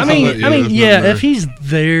outside of that, if he's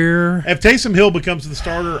there, if Taysom Hill becomes the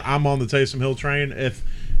starter, I'm on the Taysom Hill train. If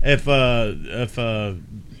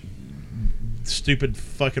stupid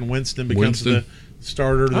fucking Winston becomes the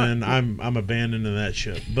starter, then I'm abandoning that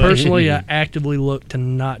shit. But personally, I actively look to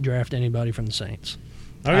not draft anybody from the Saints.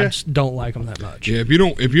 Okay. I just don't like them that much. Yeah, if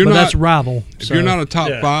you're not, that's rival. If you're not a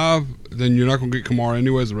top 5, then you're not going to get Kamara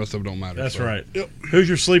anyways. The rest of it don't matter. That's right. Yep. Who's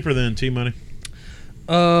your sleeper then, T-Money?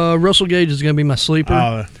 Russell Gage is going to be my sleeper.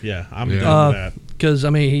 I'm done with that. Because,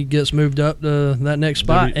 he gets moved up to that next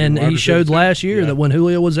spot. And he showed last year that when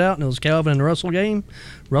Julio was out and it was Calvin and Russell game,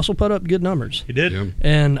 Russell put up good numbers. He did. Yeah.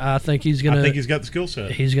 And I think he's going to. I think he's got the skill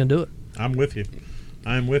set. He's going to do it. I'm with you.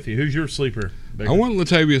 Who's your sleeper? I want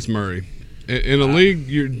Latavius Murray. In a league,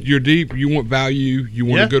 you're deep. You want value. You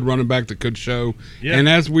want a good running back that could show. Yeah. And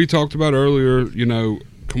as we talked about earlier,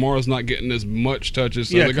 Kamara's not getting as much touches.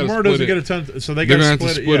 So they Kamara doesn't get a ton. So they're going to have to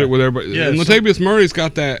split it with everybody. Yeah, and Latavius Murray's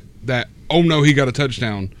got that oh no, he got a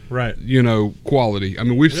touchdown. Right. Quality. I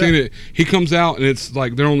mean, we've seen it. He comes out and it's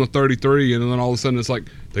like they're on the 33, and then all of a sudden it's like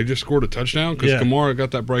they just scored a touchdown because Kamara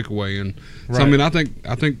got that breakaway. And so I mean, I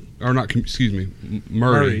think, or not. Excuse me,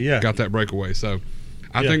 Murray got that breakaway. So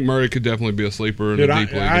I think Murray could definitely be a sleeper in a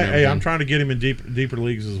deep league. I'm trying to get him in deeper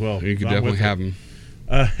leagues as well. You could definitely have him.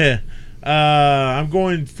 I'm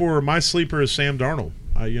going for my sleeper is Sam Darnold.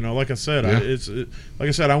 Like I said,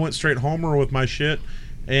 I went straight homer with my shit,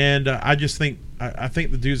 and I just think I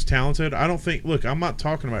think the dude's talented. I don't think. Look, I'm not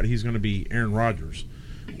talking about he's going to be Aaron Rodgers,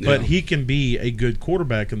 but he can be a good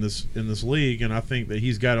quarterback in this league, and I think that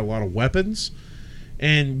he's got a lot of weapons.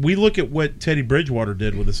 And we look at what Teddy Bridgewater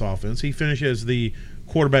did with this offense. He finished as the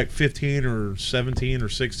quarterback 15 or 17 or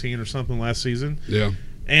 16 or something last season. Yeah.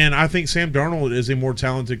 And I think Sam Darnold is a more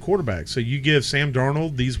talented quarterback. So you give Sam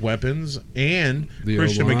Darnold these weapons and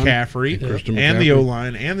Christian McCaffrey and the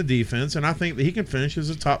O-line and the defense, and I think that he can finish as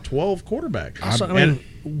a top 12 quarterback.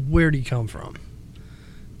 Where do you come from?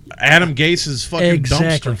 Adam Gase's fucking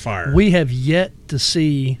dumpster fire. We have yet to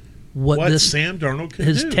see what this Sam Darnold can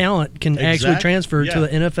his do. talent can actually transfer to the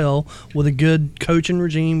NFL with a good coaching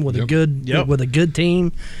regime, with a good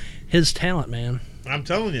team. His talent, man. I'm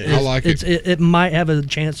telling you, I like it. It might have a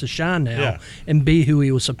chance to shine now and be who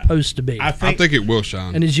he was supposed to be. I think it will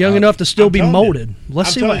shine, and he's young enough to still be molded.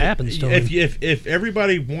 Let's see what happens to him. If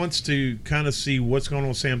everybody wants to kind of see what's going on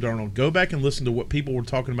with Sam Darnold, go back and listen to what people were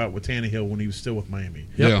talking about with Tannehill when he was still with Miami.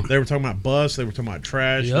 Yeah, they were talking about bust. They were talking about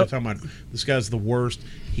trash. They were talking about this guy's the worst.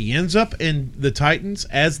 He ends up in the Titans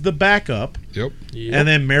as the backup. Yep. And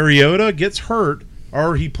then Mariota gets hurt,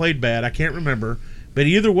 or he played bad. I can't remember. But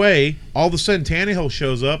either way, all of a sudden Tannehill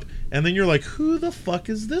shows up, and then you're like, who the fuck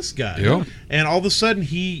is this guy? Yep. And all of a sudden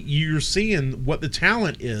you're seeing what the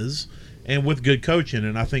talent is, and with good coaching.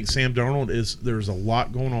 And I think Sam Darnold there's a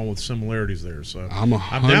lot going on with similarities there. So I'm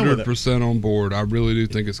 100% on board. I really do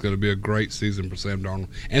think it's going to be a great season for Sam Darnold.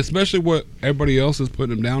 And especially what everybody else is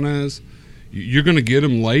putting him down as, you're going to get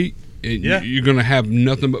him late. You're going to have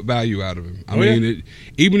nothing but value out of him. I mean,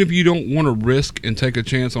 even if you don't want to risk and take a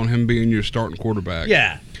chance on him being your starting quarterback,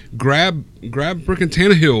 grab freaking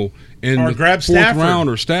Tannehill in the fourth round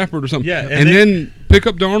or Stafford or something, and then pick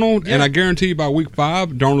up Darnold, and I guarantee you by week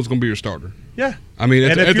 5, Darnold's going to be your starter. Yeah. I mean,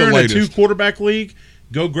 if at you're the latest. in a 2-quarterback league,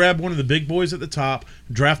 go grab one of the big boys at the top,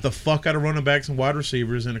 draft the fuck out of running backs and wide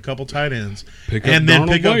receivers and a couple tight ends, and then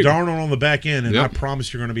pick up Darnold on the back end, and I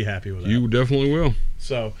promise you're going to be happy with that. You definitely will.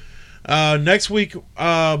 So next week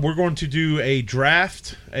we're going to do a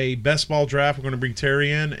draft, a best ball draft. We're going to bring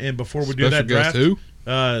Terry in, and before we do that draft,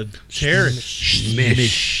 Terry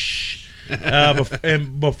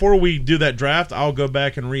and before we do that draft, I'll go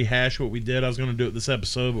back and rehash what we did. I was going to do it this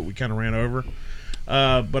episode, but we kind of ran over.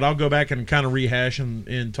 But I'll go back and kind of rehash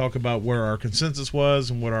and talk about where our consensus was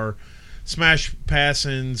and what our smash, pass,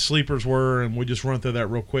 and sleepers were, and we'll just run through that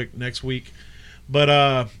real quick next week.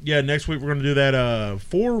 But next week we're going to do that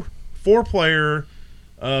four-player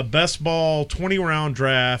best ball 20-round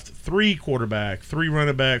draft, 3 quarterback, 3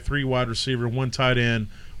 running back, 3 wide receiver, 1 tight end,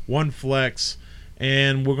 1 flex,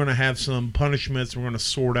 and we're going to have some punishments. We're going to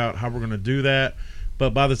sort out how we're going to do that.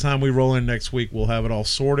 But by the time we roll in next week, we'll have it all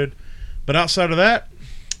sorted. But outside of that,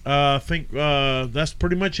 I think that's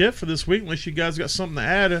pretty much it for this week, unless you guys got something to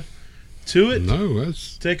add to it. No,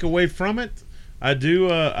 that's... Take away from it. I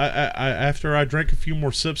do. After I drank a few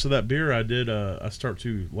more sips of that beer, I did. I start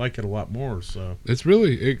to like it a lot more. So it's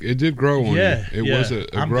really it did grow on you. It was a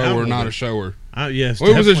grower, not a shower. Yes,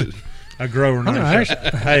 what was it? A grower, not a shower.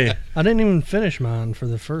 Hey, I didn't even finish mine for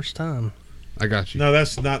the first time. I got you. No,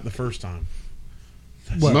 that's not the first time.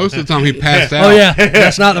 Most of the time he passed out. Oh yeah,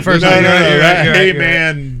 that's not the first time. No, hey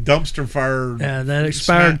man, dumpster fire. Yeah, that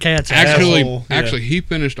expired cat's actually, he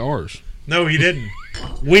finished ours. No, he didn't.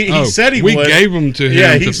 He said he would. We gave them to him.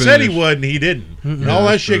 Yeah, he said he would, and he didn't. And all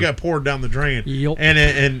that shit got poured down the drain. Yep.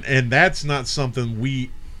 And that's not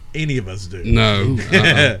something any of us do. No.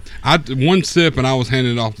 I one sip and I was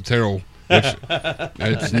handing it off to Terrell. Which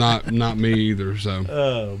it's not me either.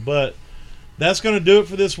 So. But that's going to do it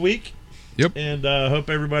for this week. Yep. And I hope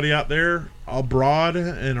everybody out there abroad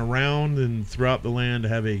and around and throughout the land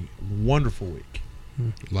have a wonderful week.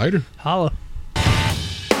 Later. Holla.